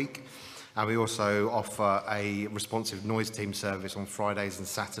 days a week. And we also offer a responsive noise team service on Fridays and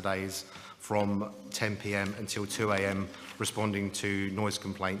Saturdays from 10 p.m. until 2 a.m, responding to noise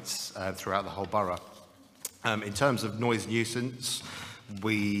complaints throughout the whole borough. In terms of noise nuisance,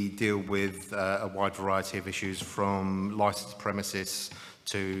 we deal with a wide variety of issues, from licensed premises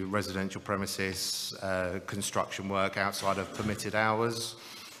to residential premises, construction work outside of permitted hours,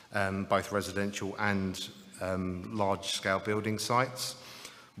 both residential and large-scale building sites.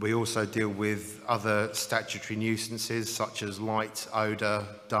 We also deal with other statutory nuisances such as light, odour,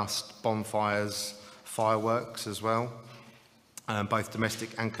 dust, bonfires, fireworks as well, both domestic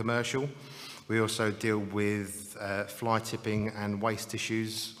and commercial. We also deal with fly tipping and waste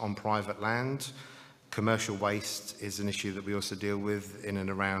issues on private land. Commercial waste is an issue that we also deal with in and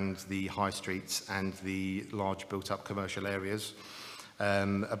around the high streets and the large built-up commercial areas.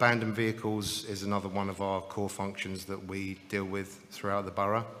 Abandoned vehicles is another one of our core functions that we deal with throughout the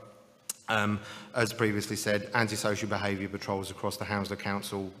borough. As previously said, antisocial behaviour patrols across the Hounslow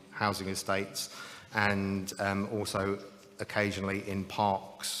Council housing estates, and also occasionally in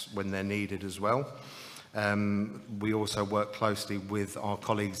parks when they're needed as well. We also work closely with our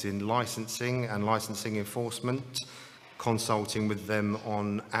colleagues in licensing and licensing enforcement, consulting with them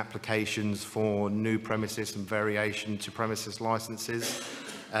on applications for new premises and variation to premises licenses.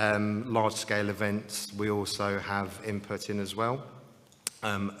 Large-scale events we also have input in as well.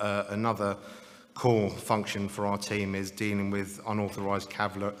 Another core function for our team is dealing with unauthorised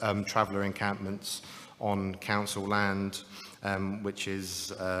traveller encampments on council land, which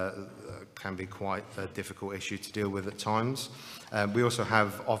is can be quite a difficult issue to deal with at times. We also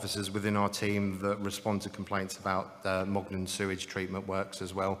have officers within our team that respond to complaints about Mognan sewage treatment works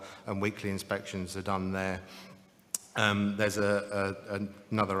as well, and weekly inspections are done there. There's a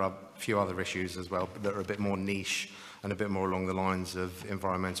few other issues as well that are a bit more niche and a bit more along the lines of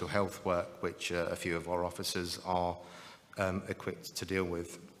environmental health work, which a few of our officers are equipped to deal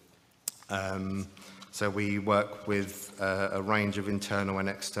with. So we work with a range of internal and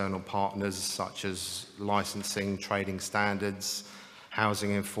external partners such as licensing, trading standards,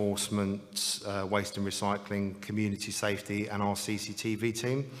 housing enforcement, waste and recycling, community safety and our CCTV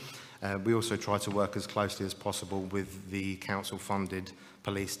team. We also try to work as closely as possible with the council-funded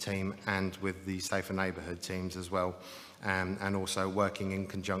police team and with the safer neighbourhood teams as well, and also working in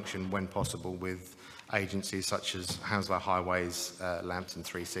conjunction when possible with agencies such as Hounslow Highways, Lambton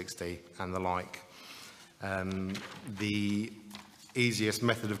 360 and the like. The easiest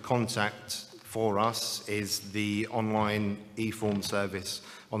method of contact for us is the online e-form service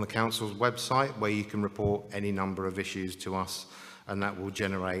on the council's website, where you can report any number of issues to us, and that will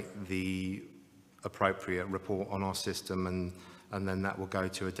generate the appropriate report on our system, and then that will go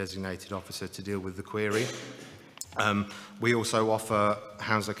to a designated officer to deal with the query. We also offer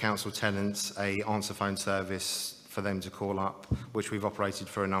Hounslow Council tenants a answer phone service for them to call up, which we've operated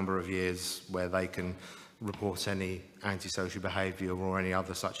for a number of years, where they can report any antisocial behaviour or any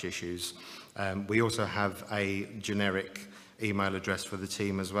other such issues. We also have a generic email address for the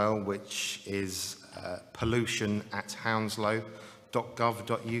team as well, which is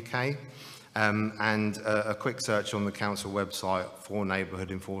pollution@hounslow.gov.uk. And a quick search on the council website for neighbourhood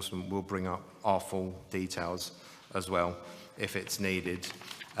enforcement will bring up our full details as well, if it's needed.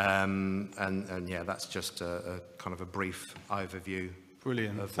 And yeah, that's just a kind of a brief overview.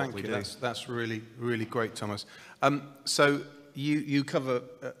 Brilliant, thank you. That's really, really great, Thomas. So you cover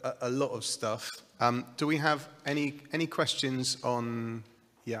a lot of stuff. Do we have any questions on?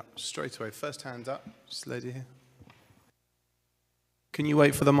 Yeah, straight away. First hand up, this lady here. Can you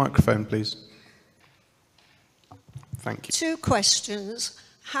wait for the microphone, please? Thank you. 2 questions.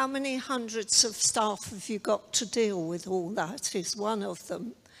 How many hundreds of staff have you got to deal with all that is one of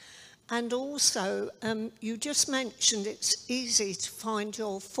them. And also, you just mentioned it's easy to find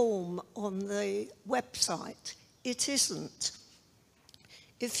your form on the website. It isn't.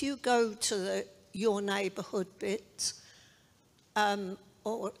 If you go to your neighbourhood bit,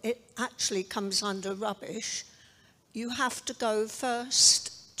 or it actually comes under rubbish, you have to go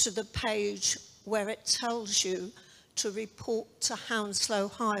first to the page where it tells you to report to Hounslow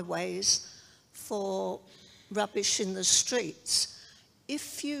Highways for rubbish in the streets.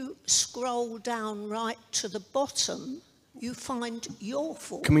 if you scroll down right to the bottom, you find your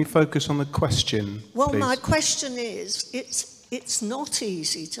form. Can we focus on the question, Well, please? my question is, it's not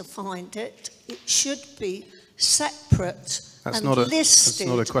easy to find it. It should be separate That's and not a listed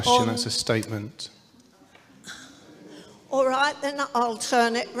question, on... that's a statement. All right, then I'll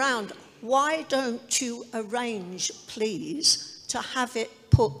turn it round. Why don't you arrange, please, to have it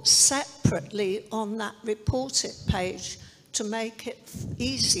put separately on that report it page to make it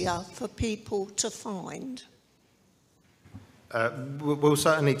easier for people to find? We'll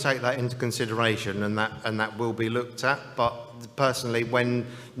certainly take that into consideration, and that will be looked at. But personally, when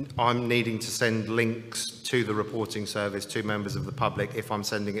I'm needing to send links to the reporting service to members of the public, if I'm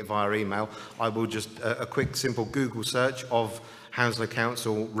sending it via email, I will just a quick simple Google search of Hounslow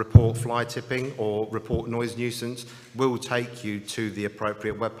Council report fly tipping or report noise nuisance will take you to the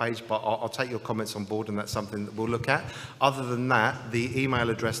appropriate webpage, but I'll take your comments on board, and that's something that we'll look at. Other than that, the email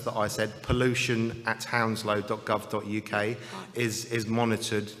address that I said, pollution@hounslow.gov.uk, is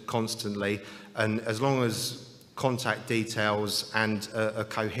monitored constantly, and as long as contact details and a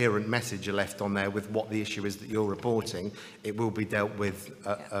coherent message are left on there with what the issue is that you're reporting, it will be dealt with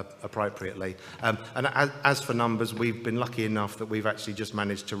appropriately. And as for numbers, we've been lucky enough that we've actually just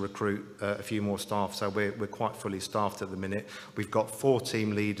managed to recruit a few more staff, so we're quite fully staffed at the minute. We've got 4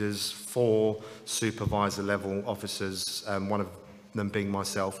 team leaders, 4 supervisor level officers, one of them being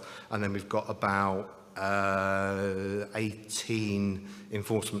myself, and then we've got about 18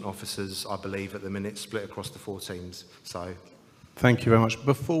 enforcement officers, I believe, at the minute, split across the 4 teams. So, Thank you very much.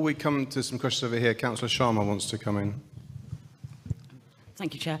 Before we come to some questions over here, Councillor Sharma wants to come in.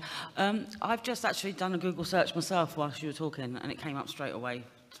 Thank you, Chair. I've just actually done a Google search myself whilst you were talking, and it came up straight away,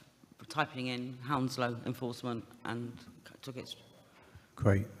 typing in Hounslow enforcement, and took it.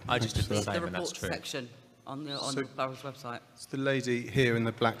 Great. I just did the It's same, the and that's report true. section on the borough's website. It's the lady here in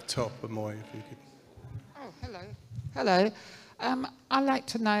the black top, Amoy, if you could. Oh, hello. Hello. I'd like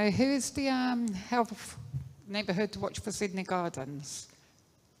to know, who is the Health Neighbourhood Watch for Sydney Gardens?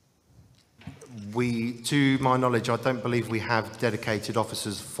 to my knowledge, I don't believe we have dedicated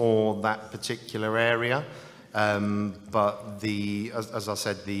officers for that particular area. But as I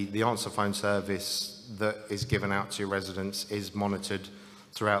said, the answer phone service that is given out to residents is monitored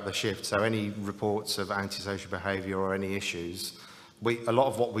throughout the shift. So any reports of antisocial behaviour or any issues, a lot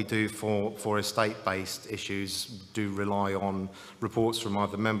of what we do for estate-based issues do rely on reports from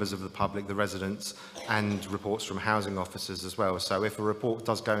either members of the public, the residents, and reports from housing officers as well. So if a report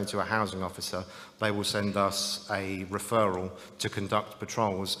does go into a housing officer, they will send us a referral to conduct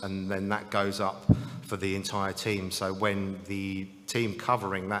patrols, and then that goes up for the entire team. So when the team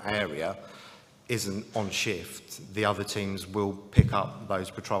covering that area isn't on shift, the other teams will pick up those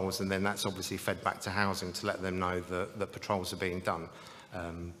patrols, and then that's obviously fed back to housing to let them know that patrols are being done.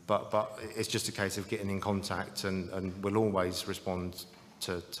 But it's just a case of getting in contact, and we'll always respond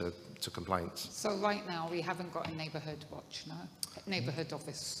to complaints. So right now we haven't got a neighbourhood watch, no? Neighbourhood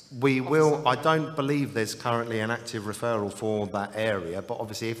office? We will. I don't believe there's currently an active referral for that area, but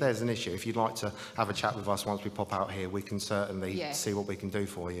obviously if there's an issue, if you'd like to have a chat with us once we pop out here, we can certainly see what we can do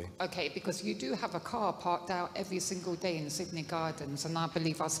for you. Okay, because you do have a car parked out every single day in Sydney Gardens, and I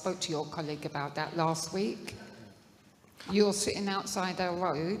believe I spoke to your colleague about that last week. You're sitting outside our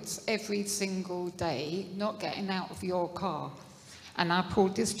roads every single day, not getting out of your car. And I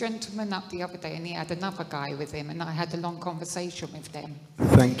pulled this gentleman up the other day, and he had another guy with him, and I had a long conversation with them.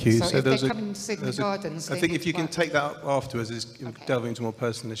 Thank you. So if they're coming to Sydney Gardens, I think if you can take that up afterwards, is delving into more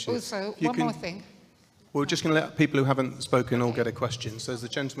personal issues. Also, one more thing. We're just going to let people who haven't spoken all get a question. So there's the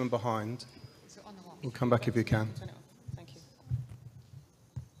gentleman behind. We'll come back if you can.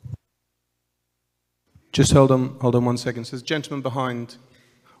 Just hold on 1 second. So there's a gentleman behind.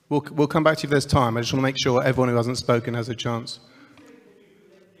 We'll come back to you if there's time. I just want to make sure everyone who hasn't spoken has a chance.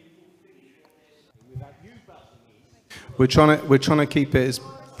 We're trying to keep it as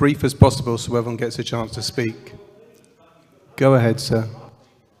brief as possible so everyone gets a chance to speak. Go ahead, sir.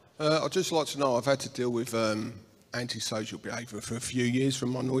 I'd just like to know, I've had to deal with antisocial behaviour for a few years from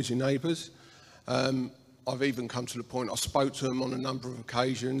my noisy neighbours. I've even come to the point I spoke to them on a number of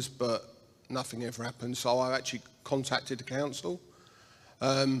occasions, but nothing ever happened. So I actually contacted the council,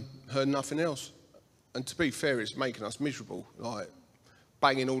 heard nothing else. And to be fair, it's making us miserable, like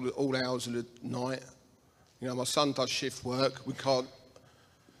banging all hours of the night. You know, my son does shift work. We can't.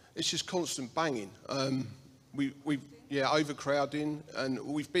 It's just constant banging. Overcrowding, and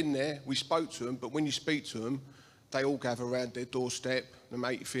we've been there. We spoke to them, but when you speak to them, they all gather around their doorstep. They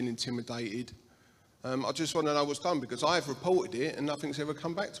make you feel intimidated. I just want to know what's done, because I have reported it and nothing's ever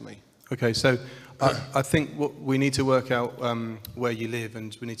come back to me. Okay, so I think what we need to work out where you live,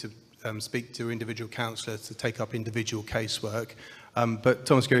 and we need to speak to individual councillors to take up individual casework. But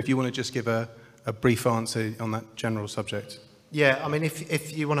Thomas Geary, if you want to just give a brief answer on that general subject. Yeah, I mean,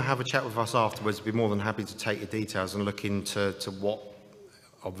 if you want to have a chat with us afterwards, we'd be more than happy to take your details and look into what,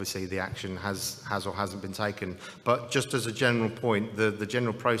 obviously, the action has or hasn't been taken. But just as a general point, the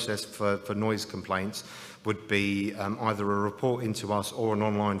general process for noise complaints would be either a report into us or an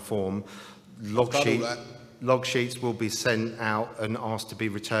online form. Log sheets will be sent out and asked to be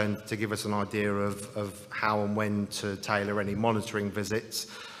returned to give us an idea of how and when to tailor any monitoring visits.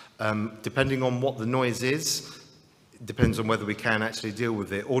 Depending on what the noise is, depends on whether we can actually deal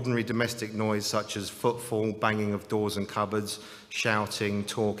with it. Ordinary domestic noise such as footfall, banging of doors and cupboards, shouting,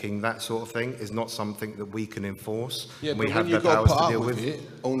 talking, that sort of thing is not something that we can enforce. Yeah, we but have when you've no got to powers put to deal up with with it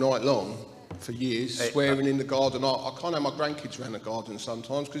all night long for years, swearing in the garden. I can't have my grandkids around the garden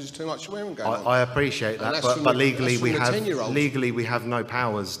sometimes because there's too much swearing going on. I appreciate that, And but legally we have no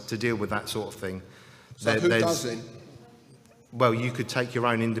powers to deal with that sort of thing. So who does then? Well, you could take your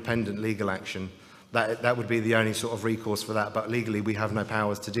own independent legal action. That would be the only sort of recourse for that, but legally we have no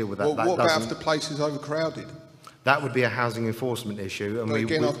powers to deal with that. Well, what about if the place is overcrowded? That would be a housing enforcement issue. And but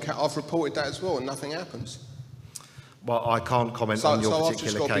again, I've reported that as well and nothing happens. Well, I can't comment on your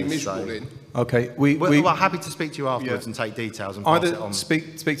particular case. Okay, we're happy to speak to you afterwards and take details and pass it on. Either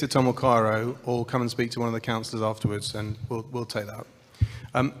speak to Tom or Cairo, or come and speak to one of the councillors afterwards, and we'll take that up.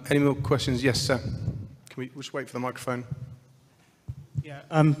 Any more questions? Yes, sir. Can we just wait for the microphone? Yeah,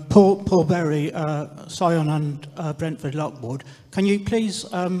 Paul Berry, Syon and Brentford Lockwood. Can you please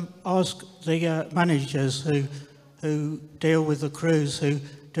ask the managers who deal with the crews who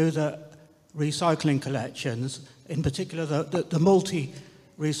do the recycling collections, in particular the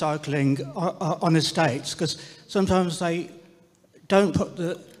multi-recycling on estates, because sometimes they don't put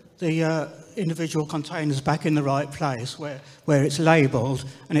the individual containers back in the right place where it's labelled,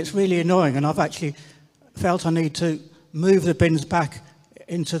 and it's really annoying, and I've actually felt I need to move the bins back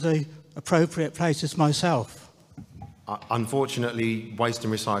into the appropriate places myself. Unfortunately, waste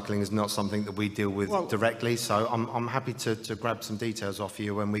and recycling is not something that we deal with directly, so I'm happy to grab some details off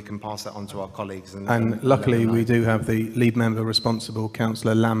you and we can pass that on to our colleagues. And luckily we do have the lead member responsible,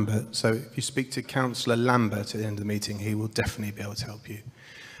 Councillor Lambert, so if you speak to Councillor Lambert at the end of the meeting, he will definitely be able to help you.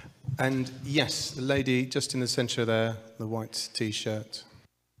 And yes, the lady just in the centre there, the white t-shirt.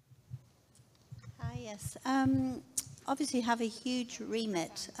 Hi, yes. Obviously you have a huge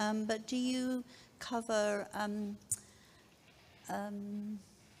remit, but do you cover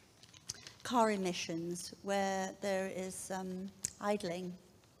car emissions where there is idling?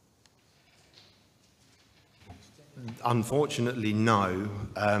 Unfortunately, no.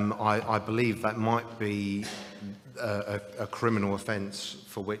 I believe that might be a criminal offence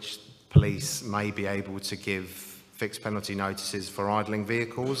for which police may be able to give fixed penalty notices for idling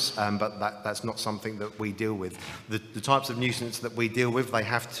vehicles, but that's not something that we deal with. The types of nuisance that we deal with, it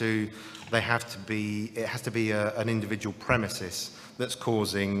has to be an individual premises that's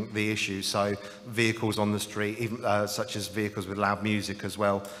causing the issue. So vehicles on the street, even, such as vehicles with loud music as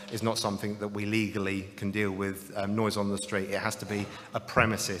well, is not something that we legally can deal with. Noise on the street, it has to be a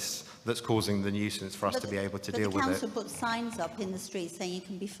premises that's causing the nuisance for us to be able to deal with it. But the council put signs up in the street saying you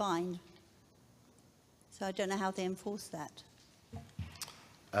can be fined. So I don't know how they enforce that.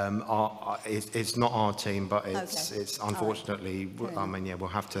 It's not our team, but it's Okay. Unfortunately, I mean, yeah, we'll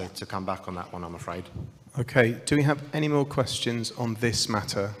have to come back on that one, I'm afraid. Okay, do we have any more questions on this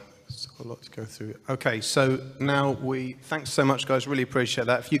matter? There's a lot to go through. Okay, so now thanks so much, guys, really appreciate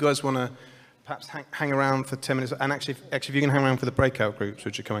that. If you guys want to perhaps hang around for 10 minutes, and actually if you can hang around for the breakout groups,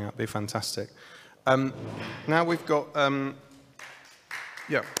 which are coming up, it'd be fantastic. Now we've got,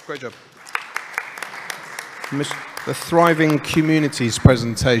 yeah, great job. The Thriving Communities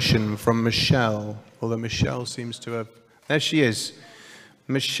presentation from Michelle, although Michelle seems to have, there she is.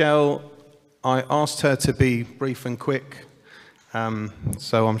 Michelle, I asked her to be brief and quick,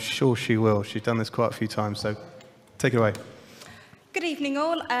 so I'm sure she will. She's done this quite a few times, so take it away. Good evening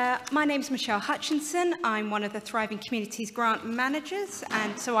all. My name is Michelle Hutchinson. I'm one of the Thriving Communities grant managers,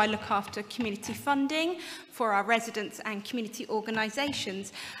 and so I look after community funding for our residents and community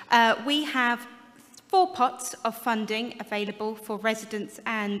organisations. We have 4 pots of funding available for residents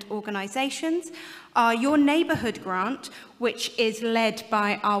and organisations. Our Your Neighbourhood grant, which is led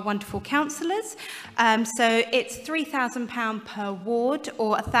by our wonderful councillors. So it's £3,000 per ward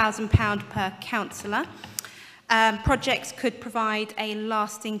or £1,000 per councillor. Projects could provide a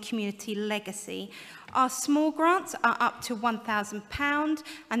lasting community legacy. Our small grants are up to £1,000,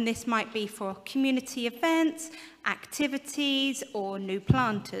 and this might be for community events, activities, or new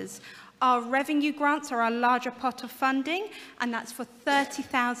planters. Our revenue grants are a larger pot of funding, and that's for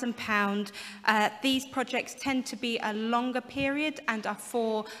 £30,000. These projects tend to be a longer period and are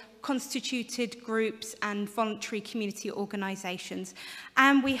for constituted groups and voluntary community organisations.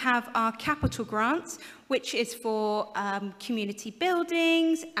 And we have our capital grants, which is for community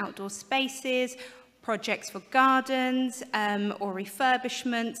buildings, outdoor spaces, projects for gardens or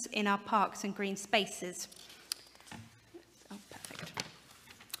refurbishments in our parks and green spaces. Oh, perfect.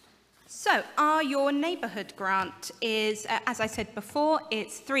 So our Your Neighbourhood grant is, as I said before,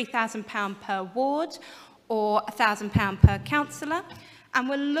 it's £3,000 per ward or £1,000 per councillor. And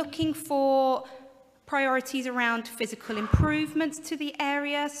we're looking for priorities around physical improvements to the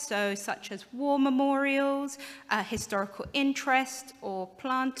area, so such as war memorials, historical interest or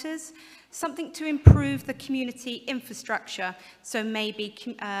planters, something to improve the community infrastructure, so maybe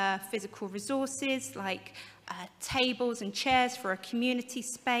physical resources like tables and chairs for a community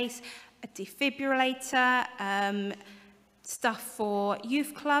space, a defibrillator, stuff for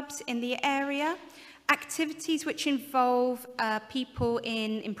youth clubs in the area, activities which involve people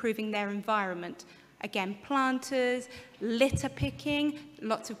in improving their environment. Again, planters, litter picking,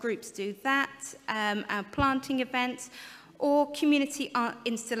 lots of groups do that, planting events, or community art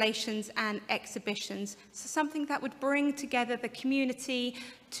installations and exhibitions. So something that would bring together the community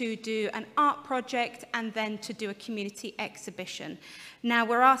to do an art project and then to do a community exhibition. Now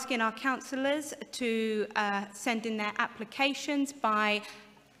we're asking our councillors to send in their applications by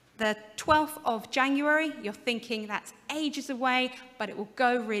the 12th of January. You're thinking that's ages away, but it will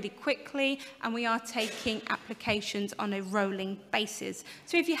go really quickly, and we are taking applications on a rolling basis.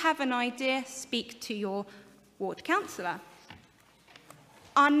 So if you have an idea, speak to your ward councillor.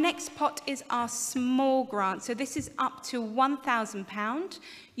 Our next pot is our small grant. So this is up to £1,000.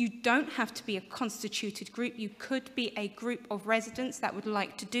 You don't have to be a constituted group. You could be a group of residents that would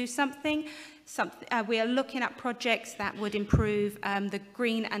like to do something. We are looking at projects that would improve the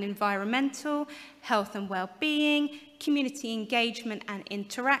green and environmental, health and well-being, community engagement and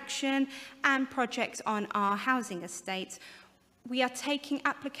interaction, and projects on our housing estates. We are taking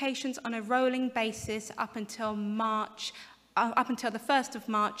applications on a rolling basis up until the 1st of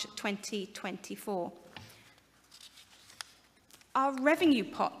March 2024. Our revenue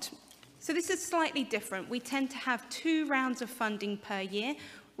pot. So this is slightly different. We tend to have 2 rounds of funding per year.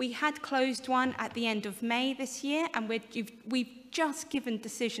 We had closed one at the end of May this year, and we've just given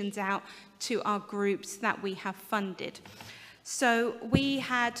decisions out to our groups that we have funded. So we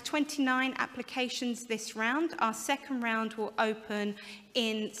had 29 applications this round. Our second round will open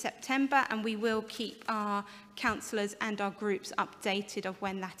in September, and we will keep our councillors and our groups updated of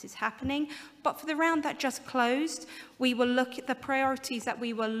when that is happening. But for the round that just closed, we will look at the priorities that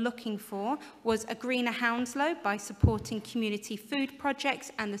we were looking for was a greener Hounslow by supporting community food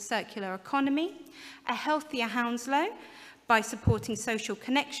projects and the circular economy, a healthier Hounslow by supporting social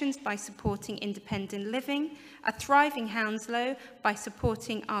connections, by supporting independent living, a thriving Hounslow by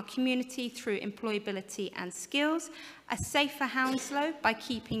supporting our community through employability and skills, a safer Hounslow by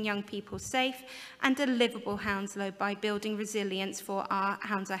keeping young people safe, and a livable Hounslow by building resilience for our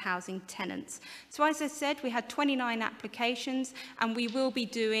Hounslow housing tenants. So as I said, we had 29 applications, and we will be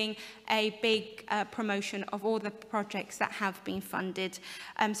doing a big promotion of all the projects that have been funded.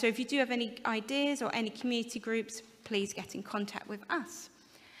 So if you do have any ideas or any community groups, please get in contact with us.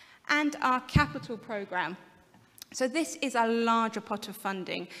 And our capital programme. So this is a larger pot of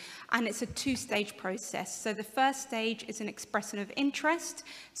funding, and it's a 2-stage process. So the first stage is an expression of interest.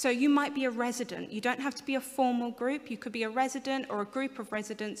 So you might be a resident. You don't have to be a formal group. You could be a resident or a group of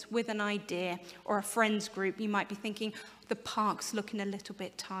residents with an idea, or a friends group. You might be thinking, the park's looking a little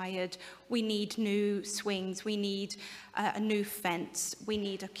bit tired. We need new swings. We need a new fence. We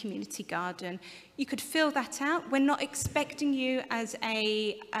need a community garden. You could fill that out. We're not expecting you as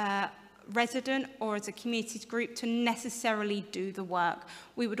a resident or as a community group to necessarily do the work.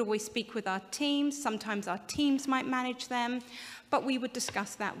 We would always speak with our teams. Sometimes our teams might manage them, but we would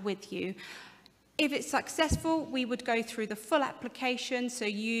discuss that with you. If it's successful, we would go through the full application. So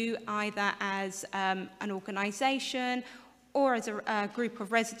you either as an organisation or as a group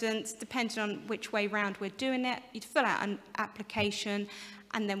of residents, depending on which way round we're doing it, you'd fill out an application,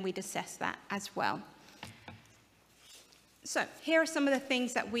 and then we'd assess that as well. So here are some of the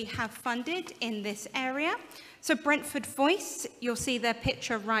things that we have funded in this area. So Brentford Voice, you'll see their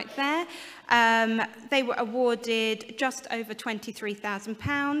picture right there. They were awarded just over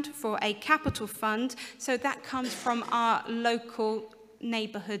 £23,000 for a capital fund. So that comes from our local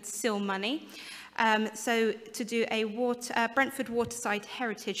neighbourhood SIL money. So to do a Brentford Waterside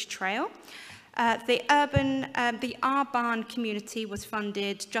Heritage Trail. The Arbarn community was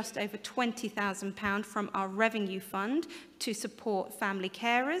funded just over £20,000 from our revenue fund to support family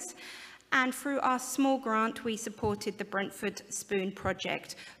carers. And through our small grant, we supported the Brentford Spoon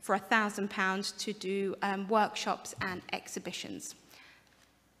project for £1,000 to do workshops and exhibitions.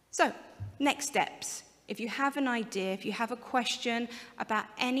 So, next steps. If you have an idea, if you have a question about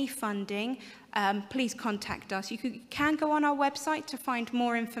any funding, please contact us. You can go on our website to find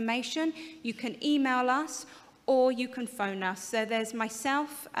more information. You can email us or you can phone us. So there's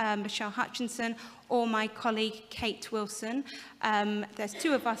myself, Michelle Hutchinson, or my colleague, Kate Wilson. There's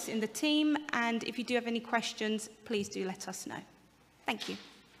two of us in the team, and if you do have any questions, please do let us know. Thank you.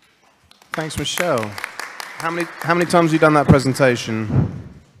 Thanks, Michelle. How many times have you done that presentation?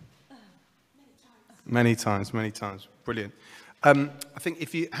 Many times, many times. Brilliant. I think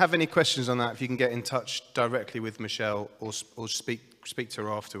if you have any questions on that, if you can get in touch directly with Michelle or speak to her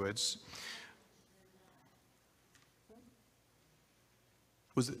afterwards.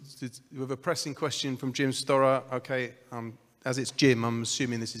 We have a pressing question from Jim Storer. Okay, as it's Jim, I'm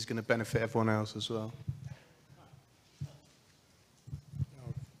assuming this is going to benefit everyone else as well.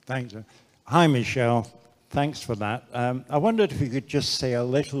 Thanks. Hi, Michelle. Thanks for that. I wondered if you could just say a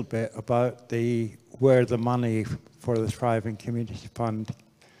little bit about where the money for the Thriving Community Fund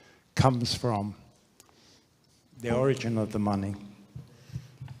comes from, the origin of the money.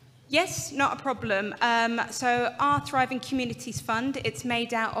 Yes, not a problem. So our Thriving Communities Fund, it's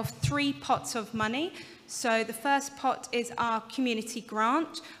made out of 3 pots of money. So the first pot is our community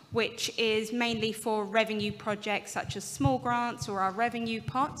grant, which is mainly for revenue projects such as small grants or our revenue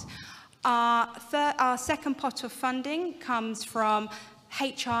pot. Our second pot of funding comes from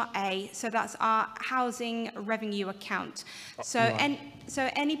HRA, so that's our housing revenue account. So, Right. So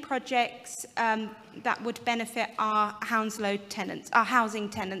any projects that would benefit our Hounslow tenants, our housing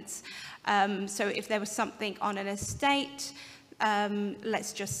tenants. So if there was something on an estate,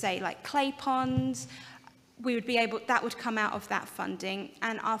 let's just say like clay ponds, we would be able, that would come out of that funding.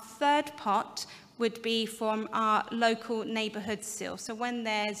 And our third pot would be from our local neighbourhood SIL. So when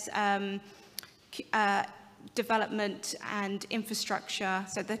there's development and infrastructure,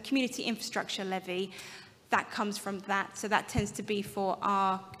 so the community infrastructure levy, that comes from that. So that tends to be for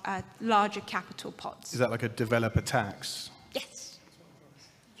our larger capital pots. Is that like a developer tax? Yes.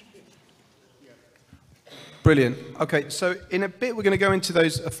 Brilliant. Okay, so in a bit we're going to go into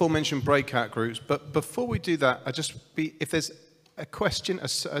those aforementioned breakout groups, but before we do that, if there's a question,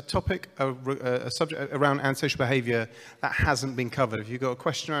 a topic, a subject around antisocial behaviour that hasn't been covered, if you've got a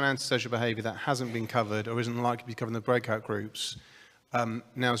question around antisocial behaviour that hasn't been covered or isn't likely to be covered in the breakout groups,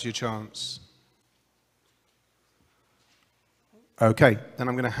 now's your chance. Okay, then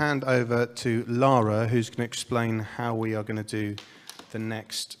I'm going to hand over to Lara, who's going to explain how we are going to do the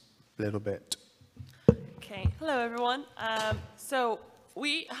next little bit. Okay, hello everyone. So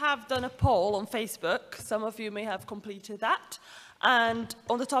we have done a poll on Facebook. Some of you may have completed that. And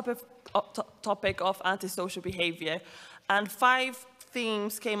on the topic of antisocial behavior. And 5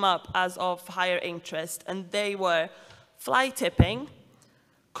 themes came up as of higher interest. And they were fly tipping,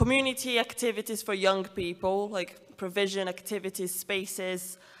 community activities for young people, like provision, activities,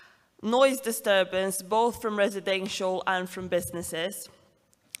 spaces, noise disturbance, both from residential and from businesses,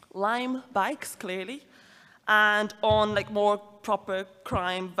 Lime bikes, clearly, and on like more proper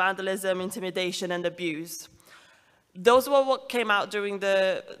crime, vandalism, intimidation, and abuse. Those were what came out during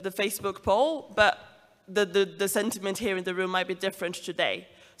the Facebook poll, but the sentiment here in the room might be different today.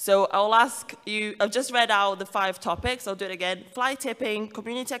 So I'll ask you, I've just read out the 5 topics, I'll do it again. Fly tipping,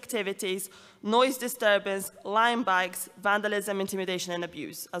 community activities, noise disturbance, Lime bikes, vandalism, intimidation, and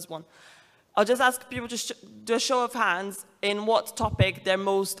abuse as one. I'll just ask people to do a show of hands in what topic they're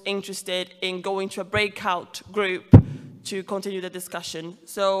most interested in going to a breakout group to continue the discussion.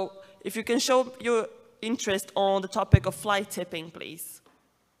 So if you can show your interest on the topic of fly tipping, please.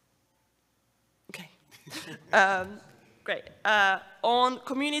 Okay. Great. On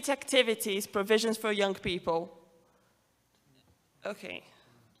community activities, provisions for young people. Okay.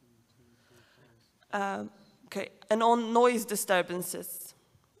 Okay. And on noise disturbances.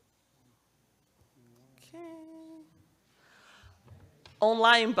 Okay. On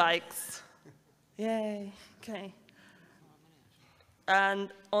Lime bikes. Yay. Okay.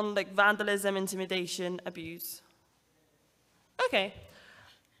 And on like vandalism, intimidation, abuse. Okay.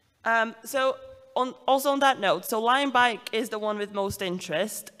 So also on that note, so Lion Bike is the one with most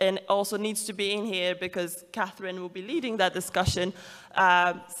interest and also needs to be in here because Catherine will be leading that discussion.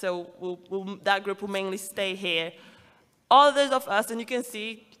 So that group will mainly stay here. Others of us, and you can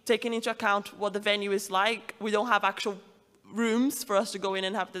see, taking into account what the venue is like, we don't have actual rooms for us to go in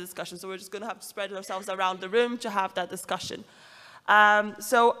and have the discussion. So we're just going to have to spread ourselves around the room to have that discussion.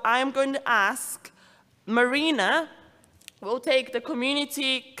 So I'm going to ask Marina. We'll take the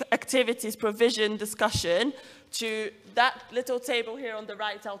community activities provision discussion to that little table here on the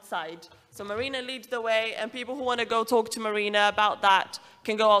right outside. So Marina leads the way, and people who want to go talk to Marina about that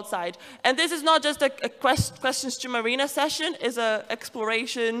can go outside. And this is not just a questions to Marina session, it's an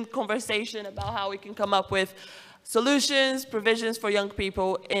exploration, conversation about how we can come up with solutions, provisions for young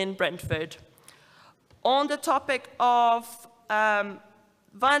people in Brentford. On the topic of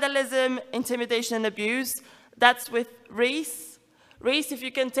vandalism, intimidation and abuse, that's with Reese. Reese, if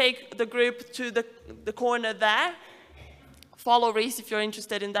you can take the group to the corner there. Follow Reese if you're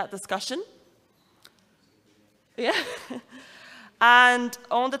interested in that discussion. Yeah. And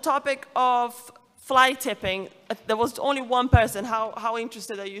on the topic of fly tipping, there was only one person. How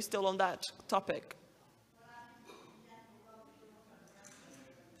interested are you still on that topic?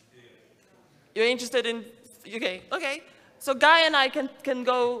 You're interested in, okay. So Guy and I can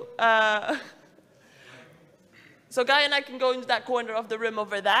go, so Guy and I can go into that corner of the room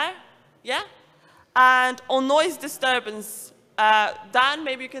over there, yeah? And on noise disturbance, Dan,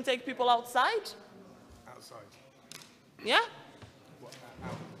 maybe you can take people outside? Outside? Yeah?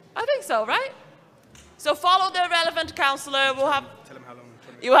 I think so, right? So follow the relevant councillor. We'll have, Tell him how long.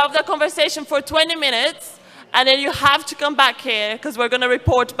 you have the conversation for 20 minutes, and then you have to come back here because we're going to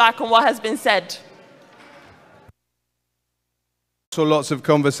report back on what has been said. So lots of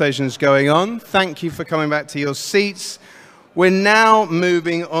conversations going on. Thank you for coming back to your seats. We're now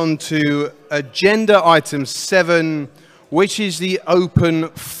moving on to agenda item 7, which is the open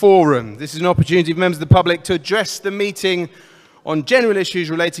forum. This is an opportunity for members of the public to address the meeting on general issues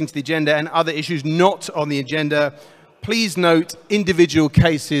relating to the agenda and other issues not on the agenda. Please note, individual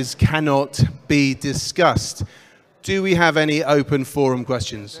cases cannot be discussed. Do we have any open forum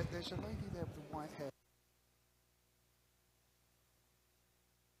questions?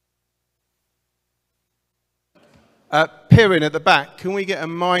 Pirin at the back, can we get a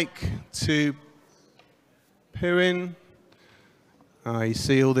mic to Pirin? You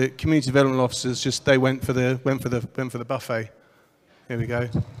see all the community development officers just they went for the buffet. Here we go.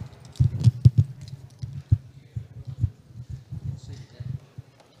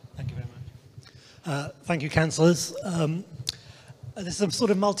 Thank you very much. Thank you, councillors. This is a sort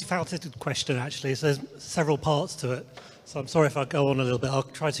of multifaceted question, actually. So there's several parts to it. So I'm sorry if I go on a little bit. I'll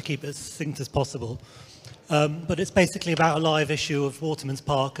try to keep it as succinct as possible. But it's basically about a live issue of Waterman's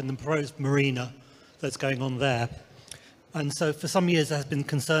Park and the proposed marina that's going on there. And so for some years there has been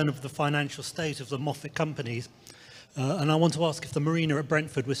concern of the financial state of the Moffat companies. And I want to ask if the marina at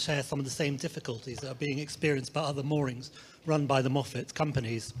Brentford would share some of the same difficulties that are being experienced by other moorings run by the Moffat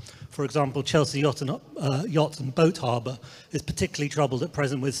companies. For example, Chelsea Yacht and Boat Harbour is particularly troubled at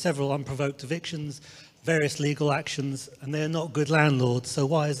present with several unprovoked evictions, various legal actions, and they're not good landlords. So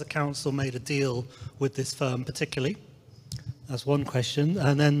why has the council made a deal with this firm particularly? That's one question.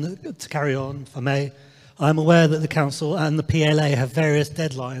 And then to carry on, if I may, I'm aware that the council and the PLA have various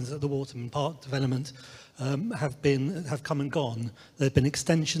deadlines at the Waterman Park development have come and gone. There have been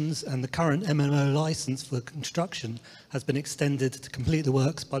extensions, and the current MMO licence for construction has been extended to complete the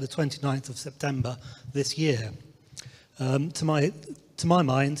works by the 29th of September this year. To my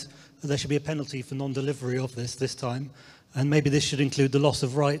mind, there should be a penalty for non-delivery of this time, and maybe this should include the loss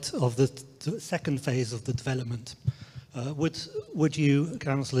of right of the second phase of the development. Would you,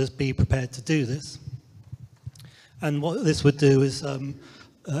 councillors, be prepared to do this? And what this would do is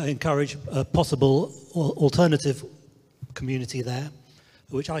encourage a possible alternative community there,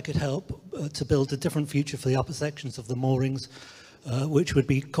 which I could help to build a different future for the upper sections of the moorings, which would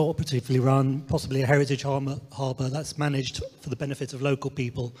be cooperatively run, possibly a heritage harbour that's managed for the benefit of local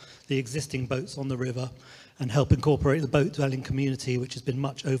people, the existing boats on the river, and help incorporate the boat-dwelling community, which has been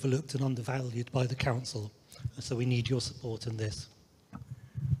much overlooked and undervalued by the council. So we need your support in this.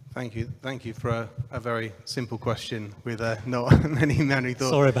 Thank you. Thank you for a very simple question with not many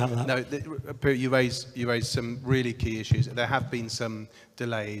thoughts. Sorry about that. No, you raised some really key issues. There have been some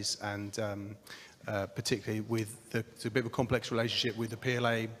delays, and particularly with it's a bit of a complex relationship with the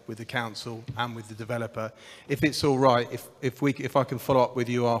PLA, with the council, and with the developer. If it's all right, if I can follow up with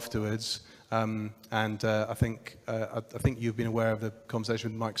you afterwards, and I think you've been aware of the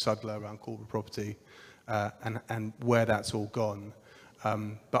conversation with Mike Sudler around corporate property, and where that's all gone.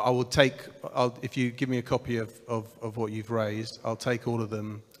 But I will take, if you give me a copy of what you've raised, I'll take all of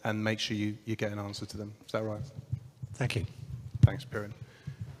them and make sure you get an answer to them. Is that right? Thank you. Thanks, Piran.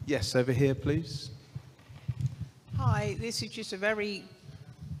 Yes, over here, please. Hi, this is just a very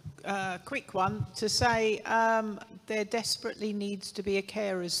quick one to say there desperately needs to be a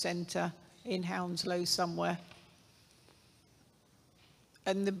carers centre in Hounslow somewhere.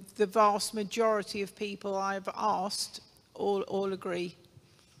 And the vast majority of people I've asked all agree.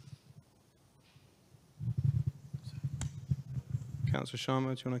 Councillor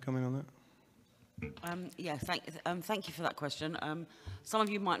Sharma, do you want to come in on that? Yeah, thank you for that question. Some of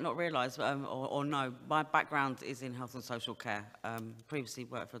you might not realise or know, my background is in health and social care. Previously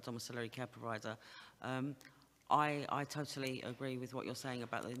worked for a domiciliary care provider. I totally agree with what you're saying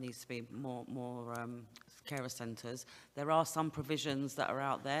about there needs to be more carer centres. There are some provisions that are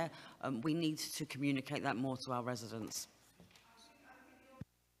out there. We need to communicate that more to our residents.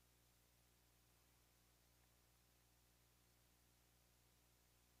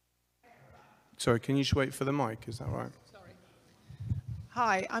 Sorry, can you just wait for the mic? Is that right? Sorry.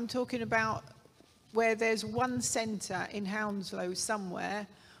 Hi, I'm talking about where there's one centre in Hounslow somewhere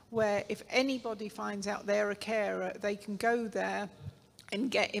where if anybody finds out they're a carer, they can go there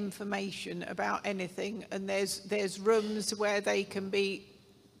and get information about anything. And there's rooms where they can be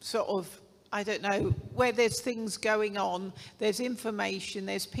sort of, I don't know, where there's things going on, there's information,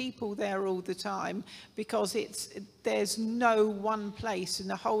 there's people there all the time, because there's no one place in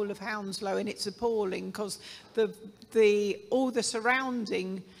the whole of Hounslow, and it's appalling because all the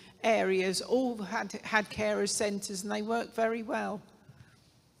surrounding areas all had carers centres and they work very well.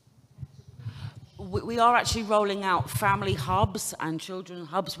 We are actually rolling out family hubs and children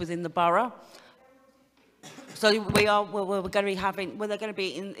hubs within the borough. So we're going to be having, they're going to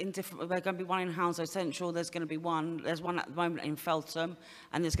be in different, there's going to be one in Hounslow Central, there's one at the moment in Feltham,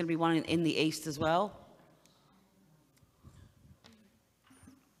 and there's going to be one in the east as well.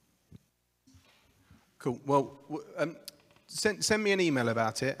 Cool. Well, send me an email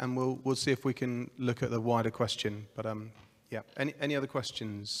about it, and we'll see if we can look at the wider question. But yeah, any other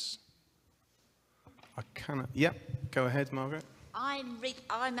questions? I cannot. Yeah, go ahead, Margaret. I'm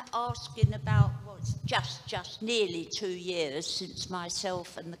asking about what's just nearly 2 years since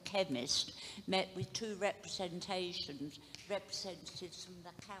myself and the chemist met with two representatives from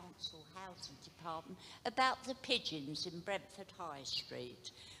the council housing department about the pigeons in Brentford High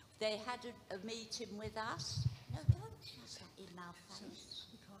Street. They had a meeting with us. No, don't shut that in our face.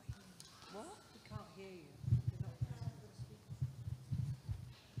 What? We can't hear you.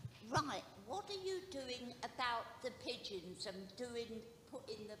 Right. What are you doing about the pigeons and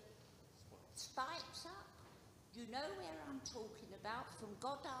putting the spikes up? You know where I'm talking about, from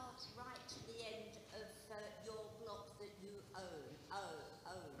Goddard's right to the end of your block that you own.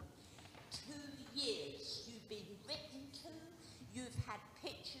 2 years you've been written to, you've had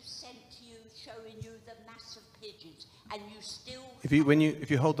pictures sent to you showing you the mass of pigeons, and you still...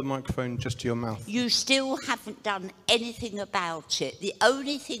 If you hold the microphone just to your mouth. You still haven't done anything about it. The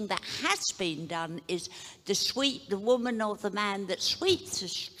only thing that has been done is the woman or the man that sweeps the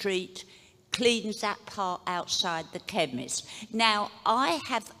street cleans that part outside the chemist. Now, I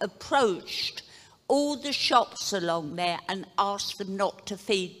have approached all the shops along there and asked them not to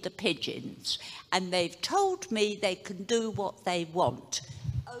feed the pigeons. And they've told me they can do what they want.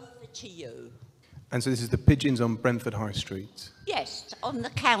 Over to you. And so this is the pigeons on Brentford High Street? Yes, on the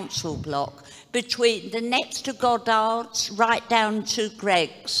council block, between the next to Goddard's right down to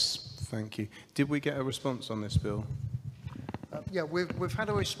Greg's. Thank you. Did we get a response on this, Bill? Yeah, we've had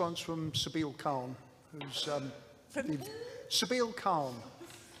a response from Sabeel Khan, who's... From who? Sabeel Khan.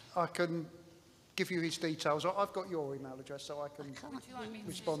 I can give you his details. I've got your email address, so I can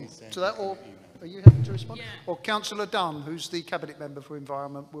respond to that. Or are you happy to respond? Yeah. Or Councillor Dunn, who's the Cabinet Member for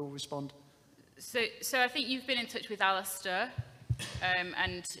Environment, will respond. So I think you've been in touch with Alistair,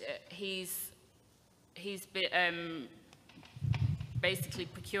 and he's been basically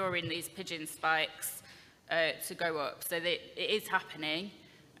procuring these pigeon spikes to go up. So it is happening.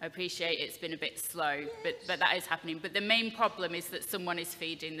 I appreciate it's been a bit slow, but that is happening. But the main problem is that someone is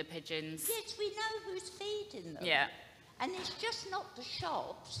feeding the pigeons. Yes, we know who's feeding them. Yeah. And it's just not the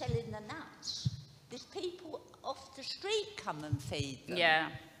shop selling the nuts. There's people off the street come and feed them. Yeah.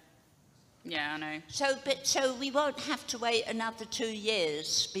 Yeah, I know. So we won't have to wait another 2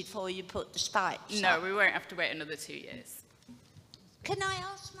 years before you put the spikes No, up. we won't have to wait another 2 years. Can I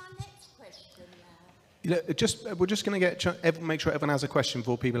ask my next question now? We're just going to make sure everyone has a question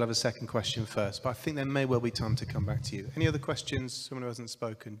before people have a second question first. But I think there may well be time to come back to you. Any other questions? Someone who hasn't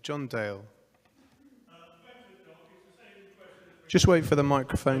spoken. John Dale. Just wait for the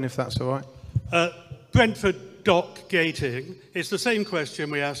microphone if that's all right. Brentford dock gating, it's the same question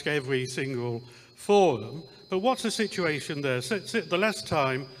we ask every single forum, but what's the situation there? The last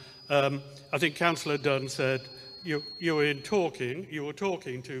time, I think Councillor Dunn said you were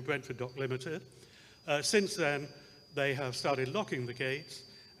talking to Brentford Dock Limited. Since then, they have started locking the gates,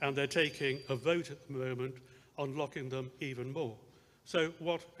 and they're taking a vote at the moment on locking them even more. So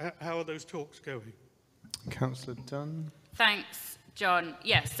how are those talks going? Councillor Dunn. Thanks, John.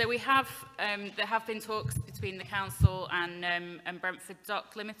 Yes, so we have, there have been talks between the council and Brentford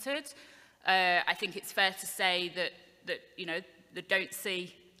Dock Limited. I think it's fair to say that you know, we don't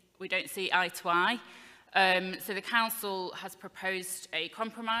see eye to eye. So the council has proposed a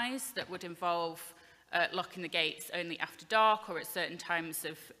compromise that would involve locking the gates only after dark or at certain times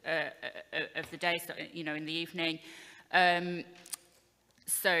of the day, so, you know, in the evening.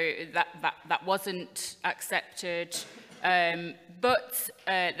 So that wasn't accepted. But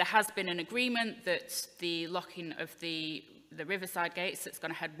there has been an agreement that the locking of the riverside gates that's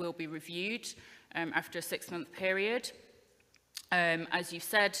gone ahead will be reviewed after a 6-month period. As you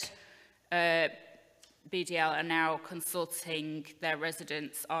said, BDL are now consulting their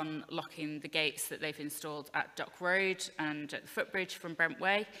residents on locking the gates that they've installed at Dock Road and at the footbridge from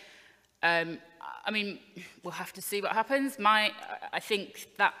Brentway. I mean, we'll have to see what happens. I think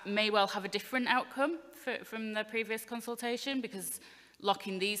that may well have a different outcome from the previous consultation, because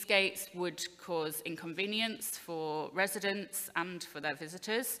locking these gates would cause inconvenience for residents and for their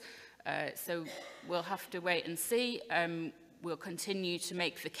visitors. So we'll have to wait and see. We'll continue to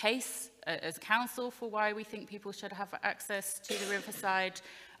make the case as council for why we think people should have access to the riverside.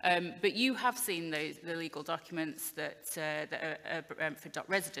 But you have seen the legal documents that a Brentford Dock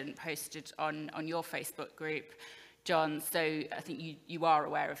resident posted on your Facebook group, John. So I think you are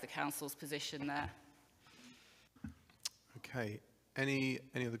aware of the council's position there. Okay. Any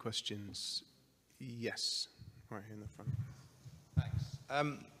other questions? Yes. Right here in the front. Thanks.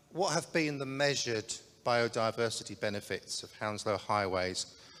 What have been the measured biodiversity benefits of Hounslow Highways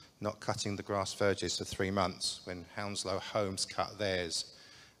not cutting the grass verges for 3 months when Hounslow Homes cut theirs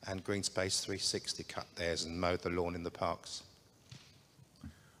and Green Space 360 cut theirs and mowed the lawn in the parks?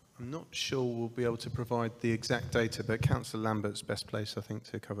 I'm not sure we'll be able to provide the exact data, but Councillor Lambert's best place, I think,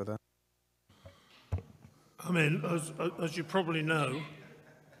 to cover that. I mean, as you probably know,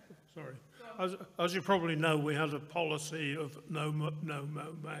 sorry, as you probably know, we had a policy of no mow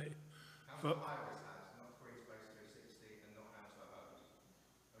May. But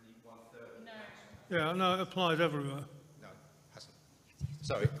yeah, no, it applied everywhere. No, it hasn't.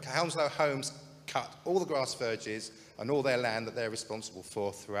 Sorry, Hounslow Homes cut all the grass verges and all their land that they're responsible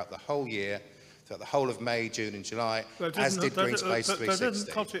for throughout the whole year, throughout the whole of May, June and July, as did Green Space 360. They didn't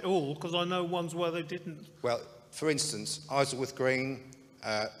cut it all, because I know ones where they didn't. Well, for instance, Isleworth Green,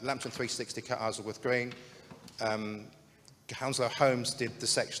 Lambton 360 cut Isleworth Green, Hounslow Homes did the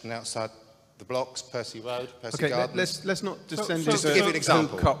section outside the blocks, Percy Road, Percy Gardens. Let's not descend just to give you an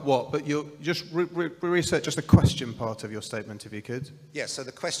example. Who cut what, but you'll just research just the question part of your statement, if you could. Yes, so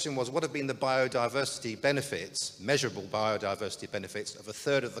the question was, what have been the biodiversity benefits, measurable biodiversity benefits, of a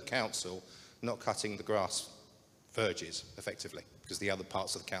third of the council not cutting the grass verges, effectively, because the other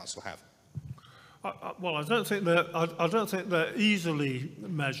parts of the council have? Well, I don't think they're easily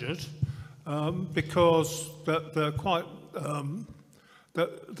measured, because they're quite.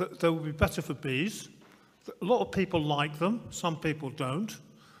 That will be better for bees. A lot of people like them, some people don't.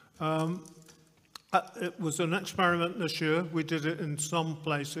 It was an experiment this year. We did it in some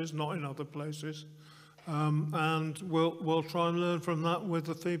places, not in other places. And we'll try and learn from that with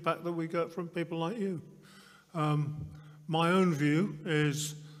the feedback that we get from people like you. My own view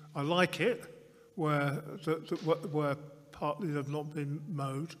is I like it where partly they've not been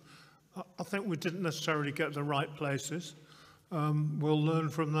mowed. I think we didn't necessarily get the right places. We'll learn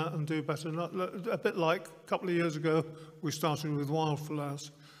from that and do better. A bit like a couple of years ago, we started with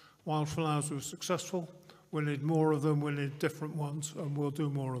wildflowers. Wildflowers were successful. We need more of them. We need different ones, and we'll do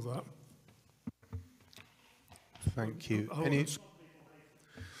more of that. Thank you.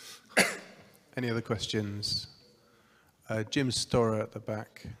 Any other questions? Jim Storer at the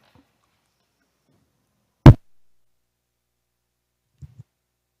back.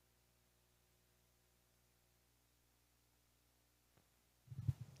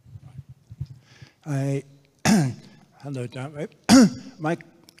 Hello, Dan. My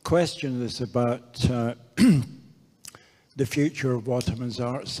question is about the future of Waterman's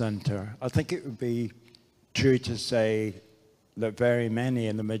Arts Centre. I think it would be true to say that very many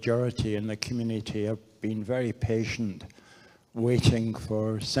in the majority in the community have been very patient, waiting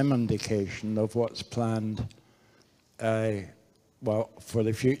for some indication of what's planned well, for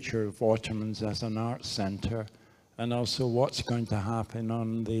the future of Waterman's as an arts centre, and also what's going to happen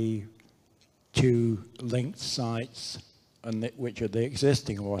on the two linked sites, which are the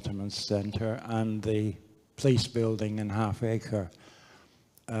existing Waterman's Centre and the police building in Half Acre.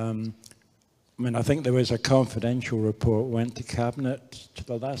 I mean, I think there was a confidential report went to Cabinet, to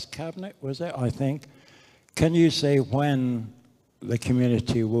the last Cabinet, was it, I think? Can you say when the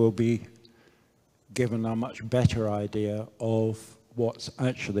community will be given a much better idea of what's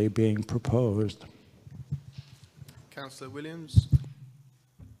actually being proposed? Councillor Williams.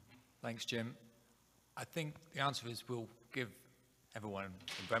 Thanks, Jim. I think the answer is we'll give everyone in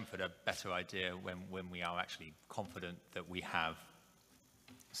Brentford a better idea when we are actually confident that we have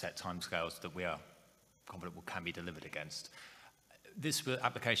set timescales that we are confident can be delivered against. This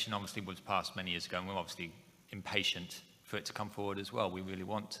application obviously was passed many years ago, and we're obviously impatient for it to come forward as well. We really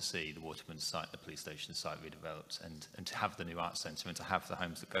want to see the Waterman's site, the police station site redeveloped, and to have the new arts centre and to have the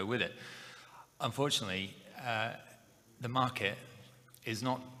homes that go with it. Unfortunately, the market is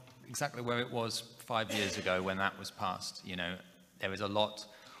not exactly where it was 5 years ago when that was passed. You know, there is a lot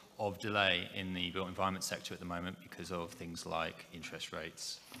of delay in the built environment sector at the moment because of things like interest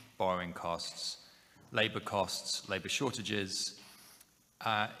rates, borrowing costs, labour shortages.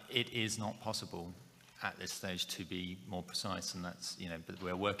 It is not possible at this stage to be more precise, and that's, you know, but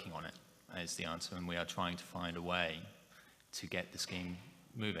we're working on it, is the answer, and we are trying to find a way to get the scheme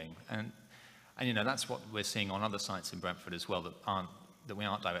moving. And you know, that's what we're seeing on other sites in Brentford as well that we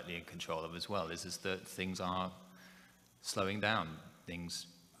aren't directly in control of as well, is that things are slowing down. Things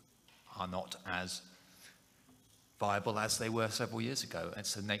are not as viable as they were several years ago.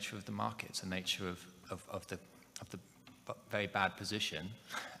 It's the nature of the market. It's the nature of the very bad position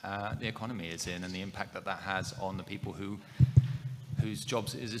the economy is in, and the impact that has on the people whose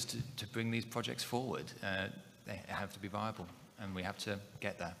jobs it is to bring these projects forward. They have to be viable, and we have to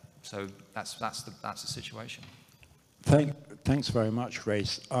get there. So that's the situation. Thanks very much,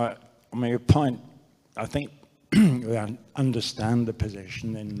 Grace. I mean, your point, I think we understand the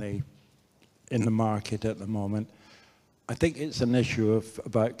position in the market at the moment. I think it's an issue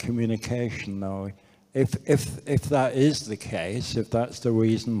about communication, though. If that is the case, if that's the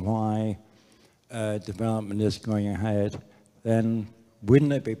reason why development is going ahead, then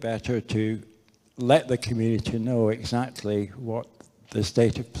wouldn't it be better to let the community know exactly what the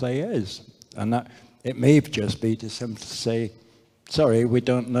state of play is? And that it may just be to simply say, sorry, we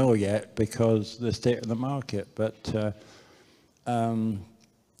don't know yet because the state of the market. But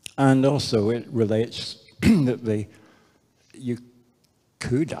and also it relates that you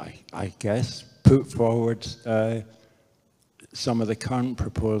could, I guess, put forward some of the current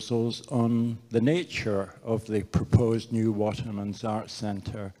proposals on the nature of the proposed new Waterman's Arts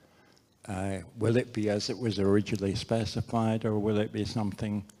Centre. Will it be as it was originally specified, or will it be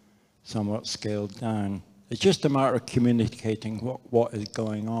something somewhat scaled down? It's just a matter of communicating what is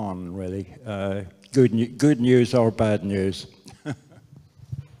going on, really. Good news or bad news.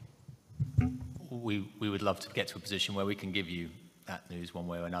 We would love to get to a position where we can give you that news one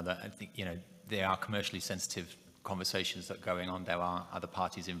way or another. I think, you know, there are commercially sensitive conversations that are going on. There are other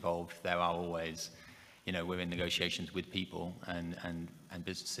parties involved. There are always, you know, we're in negotiations with people and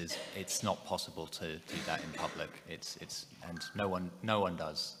businesses. It's not possible to do that in public. And no one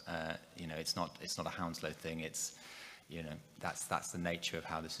does. You know, it's not a Hounslow thing. It's, you know, that's the nature of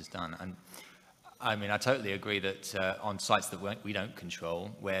how this is done. And I mean, I totally agree that on sites that we don't control,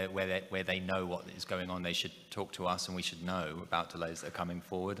 where they know what is going on, they should talk to us, and we should know about delays that are coming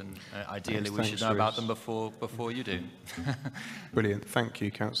forward, and ideally we should know about them before you do. Brilliant. Thank you,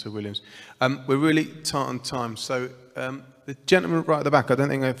 Councillor Williams. We're really tight on time, so the gentleman right at the back, I don't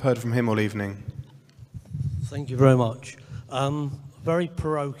think I've heard from him all evening. Thank you very much. Very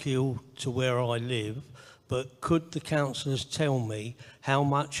parochial to where I live, but could the councillors tell me how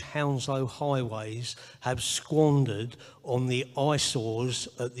much Hounslow highways have squandered on the eyesores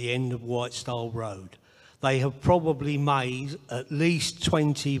at the end of Whitestone Road? They have probably made at least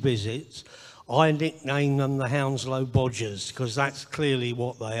 20 visits. I nickname them the Hounslow Bodgers because that's clearly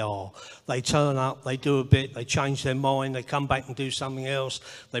what they are. They turn up, they do a bit, they change their mind, they come back and do something else,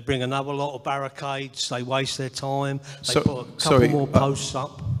 they bring another lot of barricades, they waste their time, they put a couple more posts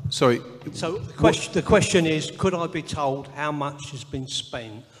up. Sorry. So the question is, could I be told how much has been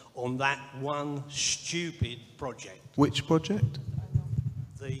spent on that one stupid project? Which project?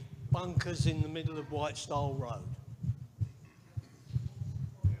 The bunkers in the middle of Whitestone Road.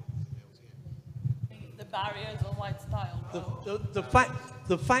 The barriers on Whitestone Road.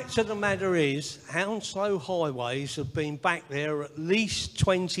 The fact of the matter is, Hounslow highways have been back there at least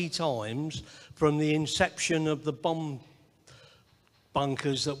 20 times from the inception of the bomb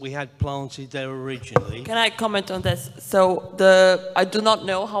bunkers that we had planted there originally. Can I comment on this? So I do not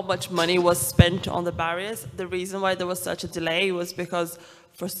know how much money was spent on the barriers. The reason why there was such a delay was because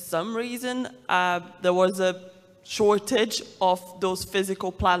for some reason there was a shortage of those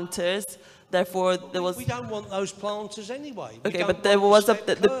physical planters. Therefore, there was. We don't want those planters anyway. Okay, but there was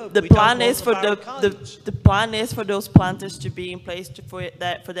the plan is for the plan is for those planters to be in place for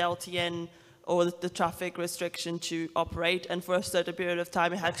the LTN or the traffic restriction to operate, and for a certain period of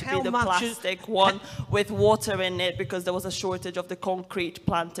time it had to be the plastic one with water in it because there was a shortage of the concrete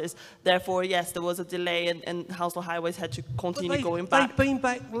planters. Therefore, yes, there was a delay, and Hounslow Highways had to continue going back. They've been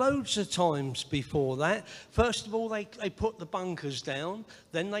back loads of times before that. First of all, they put the bunkers down,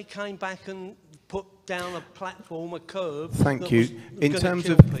 then they came back and put down a platform, a curb. Thank you. In terms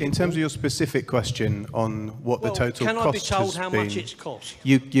of your specific question on what the total can cost I be told has how been, much it's cost?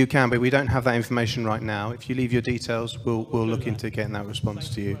 You can, but we don't have that information right now. If you leave your details, we'll look into getting that response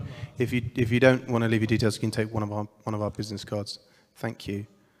to you. If you don't want to leave your details, you can take one of our business cards. Thank you.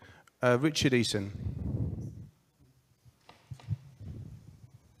 Richard Eason.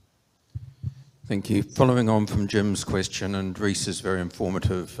 Thank you. Following on from Jim's question and Rhys's very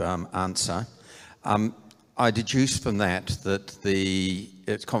informative answer, I deduce from that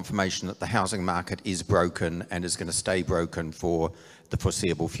it's confirmation that the housing market is broken and is going to stay broken for the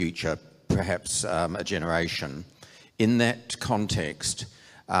foreseeable future, perhaps a generation. In that context,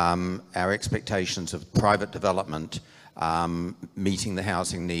 our expectations of private development meeting the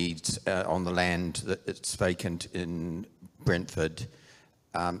housing needs on the land that it's vacant in Brentford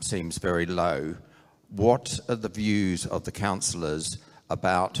seems very low. What are the views of the councillors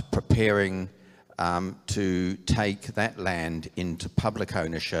about preparing to take that land into public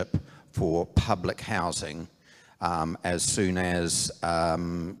ownership for public housing as soon as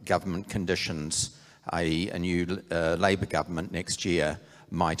government conditions, i.e. a new Labour government next year,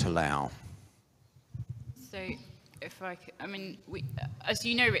 might allow? So, as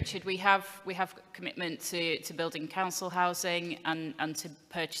you know, Richard, we have commitment to building council housing and to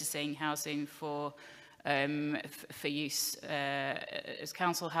purchasing housing for use as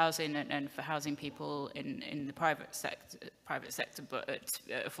council housing and for housing people in the private sector, but at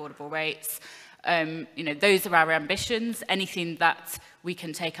affordable rates. Those are our ambitions. Anything that we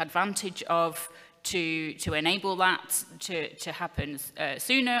can take advantage of to enable that to happen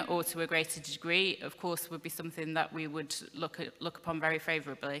sooner or to a greater degree, of course, would be something that we would look upon very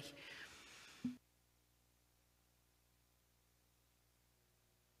favourably.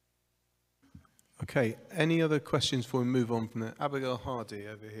 Okay, any other questions before we move on from there? Abigail Hardy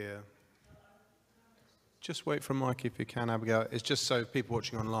over here. Just wait for a mic if you can, Abigail. It's just so people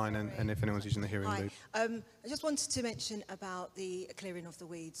watching online and if anyone's using the hearing booth. I just wanted to mention about the clearing of the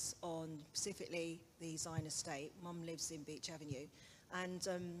weeds on specifically the Syon estate. Mum lives in Beach Avenue, and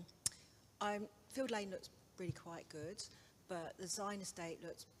Field Lane looks really quite good, but the Syon estate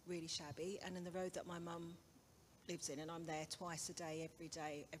looks really shabby, and in the road that my mum lives in, and I'm there twice a day, every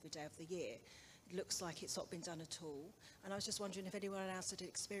day of the year, it looks like it's not been done at all. And I was just wondering if anyone else had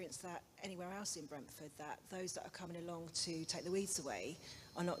experienced that anywhere else in Brentford, that those that are coming along to take the weeds away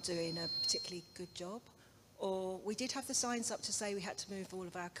are not doing a particularly good job. Or we did have the signs up to say we had to move all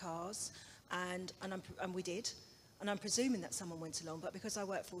of our cars, and we did. And I'm presuming that someone went along, but because I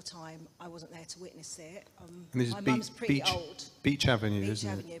work full time, I wasn't there to witness it. And this is my mum's pretty old. Beach Avenue, isn't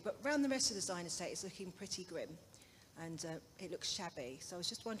it? Beach Avenue, but around the rest of the Syon estate is looking pretty grim. And it looks shabby. So I was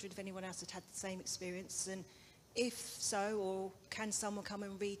just wondering if anyone else had the same experience, and if so, or can someone come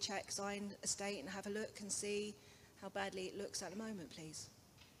and recheck Syon estate and have a look and see how badly it looks at the moment, please?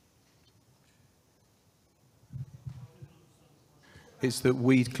 It's the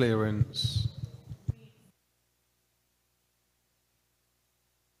weed clearance.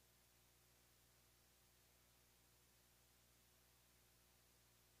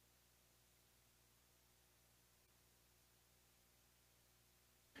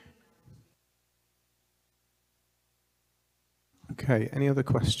 Okay, any other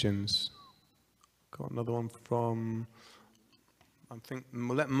questions? Got another one from, I think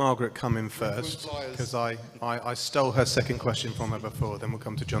we'll let Margaret come in first, because I stole her second question from her before, then we'll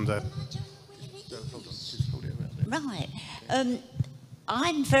come to John Doe. Right.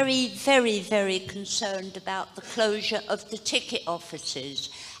 I'm very, very, very concerned about the closure of the ticket offices.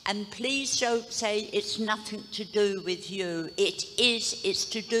 And please don't say it's nothing to do with you. It's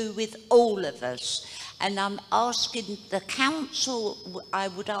to do with all of us. And I'm asking the council, I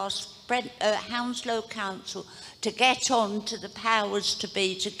would ask Hounslow Council to get on to the powers to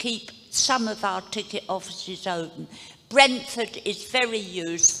be to keep some of our ticket offices open. Brentford is very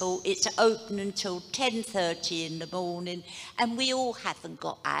useful. It's open until 10:30 in the morning, and we all haven't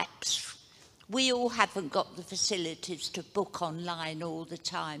got apps. We all haven't got the facilities to book online all the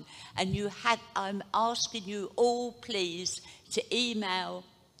time. And I'm asking you all, please, to email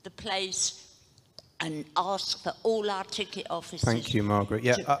the place and ask for all our ticket offices. Thank you, Margaret.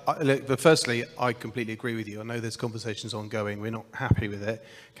 Yeah, look, but firstly, I completely agree with you. I know there's conversations ongoing. We're not happy with it.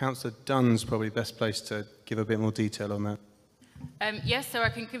 Councillor Dunn's probably best placed to give a bit more detail on that. Yes, so I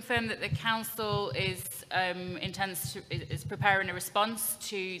can confirm that the council is is preparing a response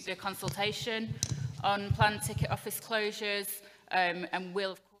to the consultation on planned ticket office closures, and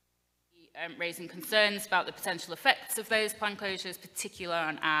will of course be raising concerns about the potential effects of those planned closures, particularly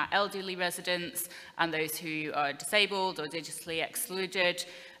on our elderly residents and those who are disabled or digitally excluded.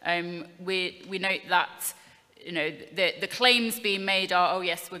 We note that the claims being made are, oh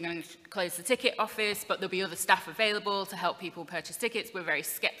yes, we're going to close the ticket office, but there'll be other staff available to help people purchase tickets. We're very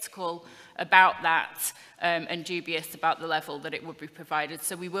sceptical about that and dubious about the level that it would be provided.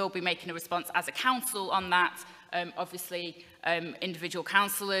 So we will be making a response as a council on that. Obviously, individual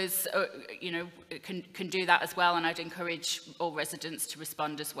councillors, can do that as well, and I'd encourage all residents to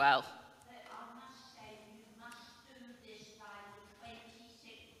respond as well.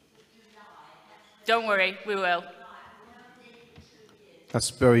 Don't worry, we will. That's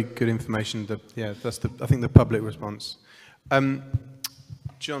very good information. Yeah, that's I think the public response.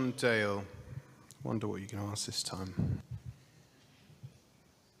 John Dale, I wonder what you're going to ask this time.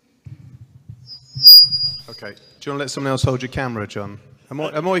 Okay, do you want to let someone else hold your camera, John?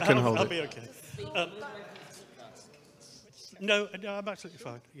 Amoy can hold it. I'll be okay. No, I'm absolutely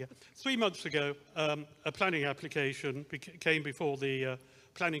fine. Yeah. 3 months ago, a planning application came before the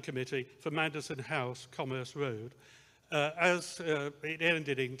Planning Committee for Manderson House, Commerce Road. As it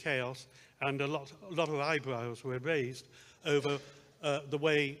ended in chaos, and a lot of eyebrows were raised over the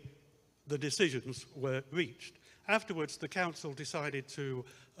way the decisions were reached. Afterwards, the council decided to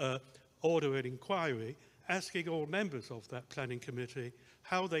order an inquiry asking all members of that planning committee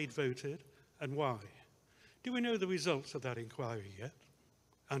how they'd voted and why. Do we know the results of that inquiry yet?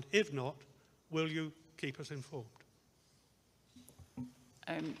 And if not, will you keep us informed?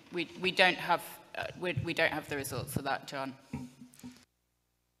 We don't have the results of that, John.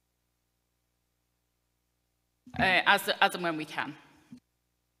 As and when we can.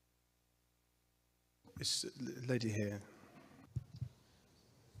 This lady here.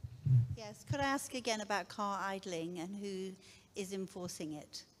 Yes, could I ask again about car idling and who is enforcing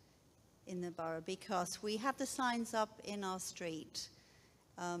it in the borough? Because we have the signs up in our street.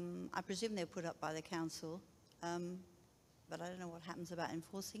 I presume they're put up by the council, but I don't know what happens about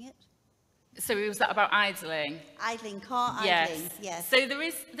enforcing it. So was that about idling? Idling, car idling, yes. So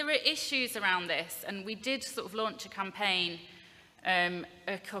there are issues around this, and we did sort of launch a campaign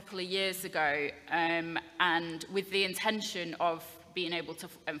a couple of years ago, and with the intention of being able to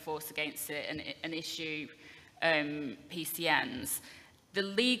enforce against it and issue PCNs. The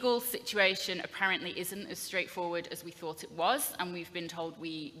legal situation apparently isn't as straightforward as we thought it was, and we've been told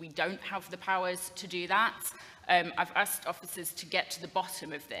we don't have the powers to do that. I've asked officers to get to the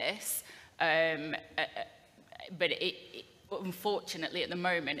bottom of this, but unfortunately at the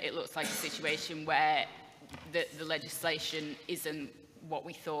moment it looks like a situation where the legislation isn't what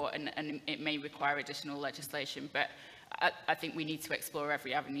we thought, and it may require additional legislation, but I think we need to explore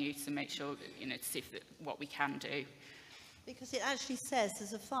every avenue to make sure, to see what we can do. Because it actually says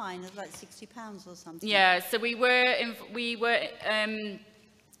there's a fine of like £60 or something. Yeah, so we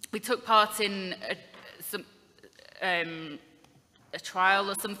took part in a trial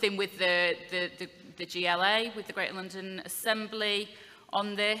or something with the GLA, with the Greater London Assembly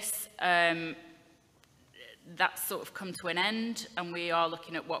on this. That's sort of come to an end, and we are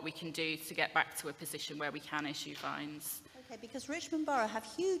looking at what we can do to get back to a position where we can issue fines. Okay, because Richmond Borough have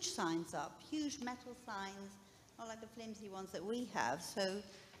huge signs up, huge metal signs, not like the flimsy ones that we have, so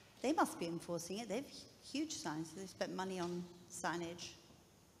they must be enforcing it. They have huge signs, so they spent money on signage.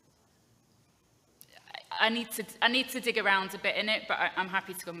 I need to dig around a bit in it, but I'm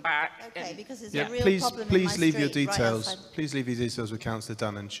happy to come back. Okay, because there's a real problem please in my leave your street, details. right Please leave your details with Councillor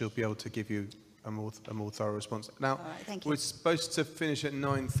Dunn, and she'll be able to give you a more thorough response. Now, thank you. we're supposed to finish at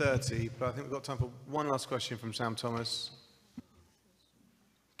 9:30, but I think we've got time for one last question from Sam Thomas.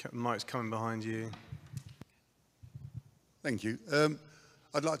 Mike's coming behind you. Thank you.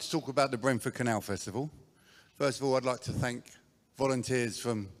 I'd like to talk about the Brentford Canal Festival. First of all, I'd like to thank volunteers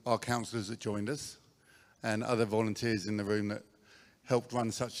from our councillors that joined us and other volunteers in the room that helped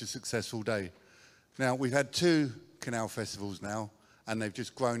run such a successful day. Now, we've had 2 canal festivals now, and they've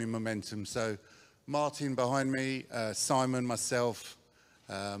just grown in momentum. So Martin behind me, Simon, myself,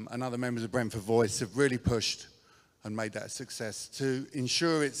 and other members of Brentford Voice have really pushed and made that a success. To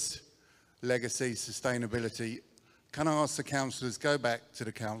ensure its legacy, sustainability, can I ask the councillors, go back to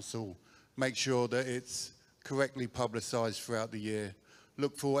the council, make sure that it's correctly publicised throughout the year,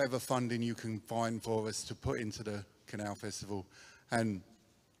 look for whatever funding you can find for us to put into the Canal Festival, and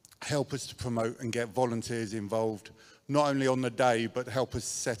help us to promote and get volunteers involved, not only on the day, but help us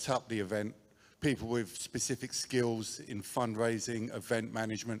set up the event. People with specific skills in fundraising, event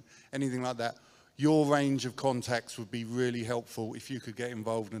management, anything like that. Your range of contacts would be really helpful if you could get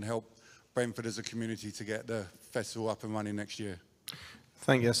involved and help Brentford as a community to get the festival up and running next year.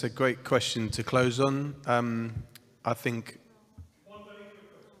 Thank you. That's a great question to close on. I think...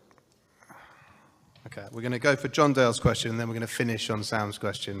 Okay, we're going to go for John Dale's question, and then we're going to finish on Sam's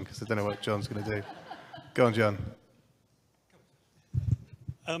question, because I don't know what John's going to do. Go on, John.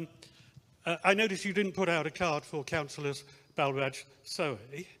 I noticed you didn't put out a card for Councillors Balraj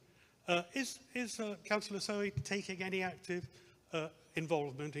Sohi. Is Councillor Sohi taking any active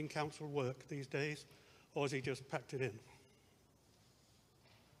involvement in council work these days, or has he just packed it in?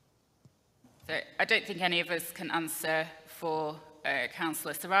 So I don't think any of us can answer for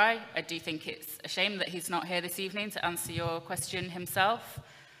Councillor Sarai. I do think it's a shame that he's not here this evening to answer your question himself.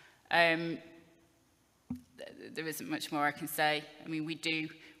 There isn't much more I can say. I mean,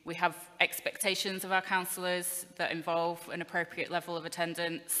 we have expectations of our councillors that involve an appropriate level of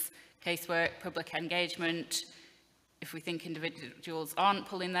attendance, casework, public engagement. If we think individuals aren't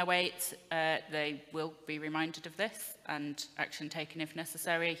pulling their weight, they will be reminded of this and action taken if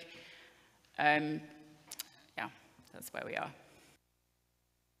necessary. Yeah, that's where we are.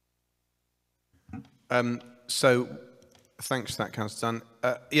 So, thanks for that, Councillor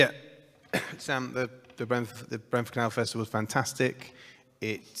Dunn. Yeah, Sam, the Brentford Canal Festival was fantastic.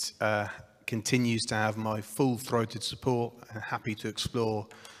 It continues to have my full-throated support. I'm happy to explore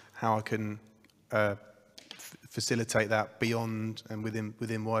how I can facilitate that beyond and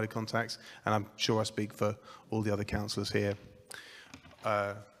within wider contacts. And I'm sure I speak for all the other councillors here.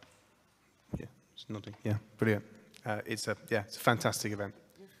 Yeah, it's nodding. Yeah, brilliant. It's a fantastic event.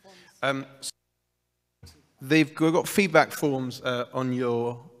 We've got feedback forms under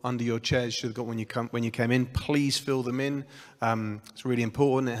your chairs. You should have got when you came in. Please fill them in. It's really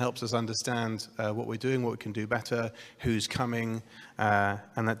important. It helps us understand what we're doing, what we can do better, who's coming,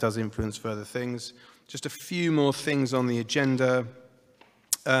 and that does influence further things. Just a few more things on the agenda.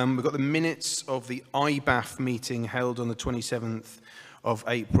 We've got the minutes of the IBAF meeting held on the 27th of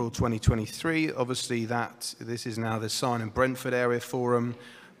April 2023. Obviously, this is now the Syon and Brentford Area Forum.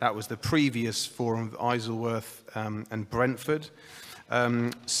 That was the previous forum of Isleworth and Brentford.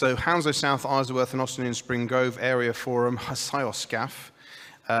 So Hounslow South, Isleworth and Austin and Spring Grove Area Forum, Hyoscaf,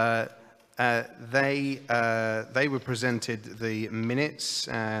 they were presented the minutes,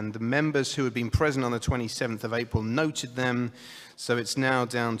 and the members who had been present on the 27th of April noted them. So it's now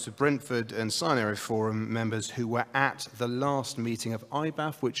down to Brentford and Syon Area Forum members who were at the last meeting of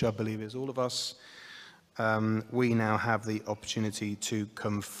IBAF, which I believe is all of us. We now have the opportunity to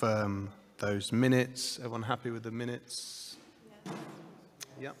confirm those minutes. Everyone happy with the minutes?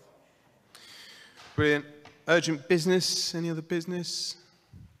 Yeah. Brilliant. Urgent business. Any other business?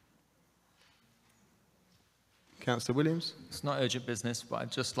 Councillor Williams? It's not urgent business, but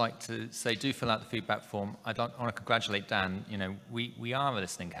I'd just like to say, do fill out the feedback form. I want to congratulate Dan. You know, we are a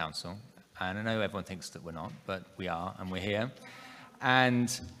listening council, and I know everyone thinks that we're not, but we are, and we're here.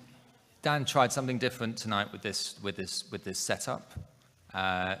 And Dan tried something different tonight with this setup.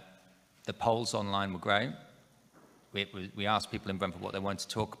 The polls online were great. We asked people in Brentford what they wanted to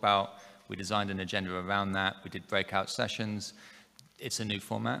talk about. We designed an agenda around that. We did breakout sessions. It's a new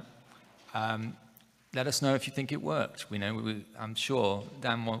format. Let us know if you think it worked. I'm sure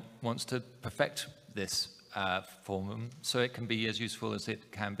Dan wants to perfect this forum so it can be as useful as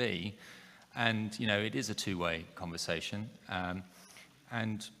it can be. And, you know, it is a two-way conversation.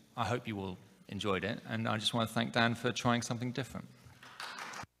 And I hope you all enjoyed it. And I just want to thank Dan for trying something different.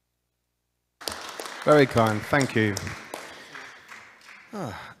 Very kind. Thank you.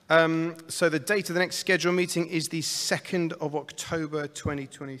 So the date of the next scheduled meeting is the 2nd of October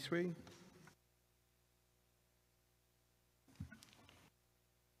 2023.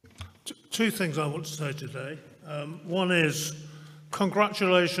 Two things I want to say today. One is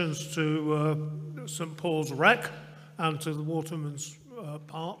congratulations to St Paul's Rec and to the Waterman's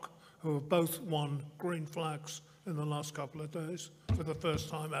Park, who have both won green flags in the last couple of days for the first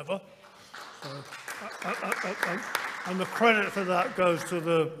time ever. So, and the credit for that goes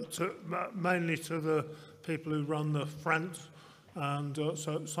to mainly to the people who run the France and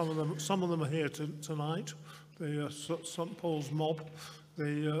so some of them are here tonight. The St Paul's mob,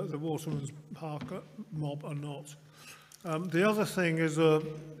 the Waterman's Park mob are not. The other thing is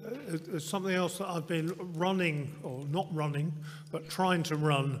something else that I've been running, or not running, but trying to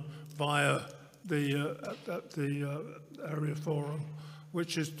run via the area forum,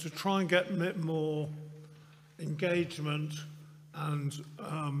 which is to try and get more engagement and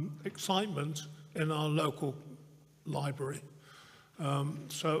excitement in our local library.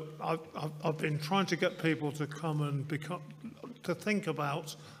 So I've been trying to get people to come and to think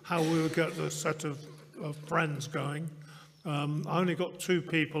about how we would get this set of friends going. I only got 2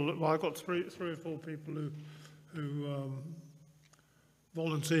 people. Well, I got three or four people who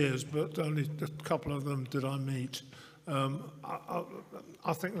volunteers, but only a couple of them did I meet.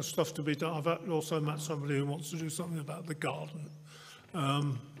 I think there's stuff to be done. I've also met somebody who wants to do something about the garden,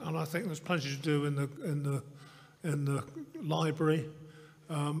 and I think there's plenty to do in the library,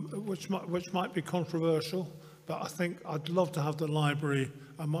 which might be controversial, but I think I'd love to have the library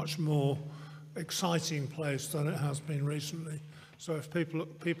a much more exciting place than it has been recently. So if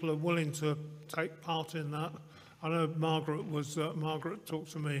people are willing to take part in that, I know Margaret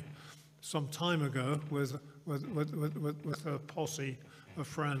talked to me some time ago with her posse of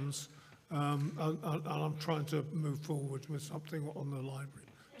friends, and I'm trying to move forward with something on the library.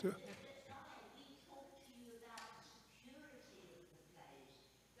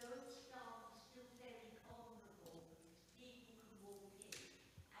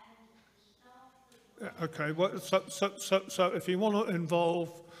 Okay, well, so if you want to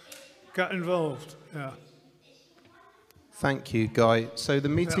get involved, yeah. Thank you, Guy. So the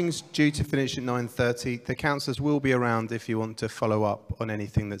meeting's due to finish at 9:30. The councillors will be around if you want to follow up on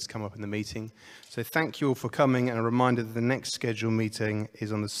anything that's come up in the meeting. So thank you all for coming, and a reminder that the next scheduled meeting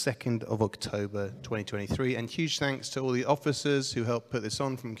is on the 2nd of October 2023. And huge thanks to all the officers who helped put this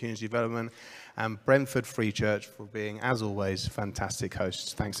on from Community Development, and Brentford Free Church for being, as always, fantastic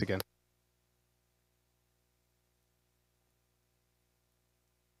hosts. Thanks again.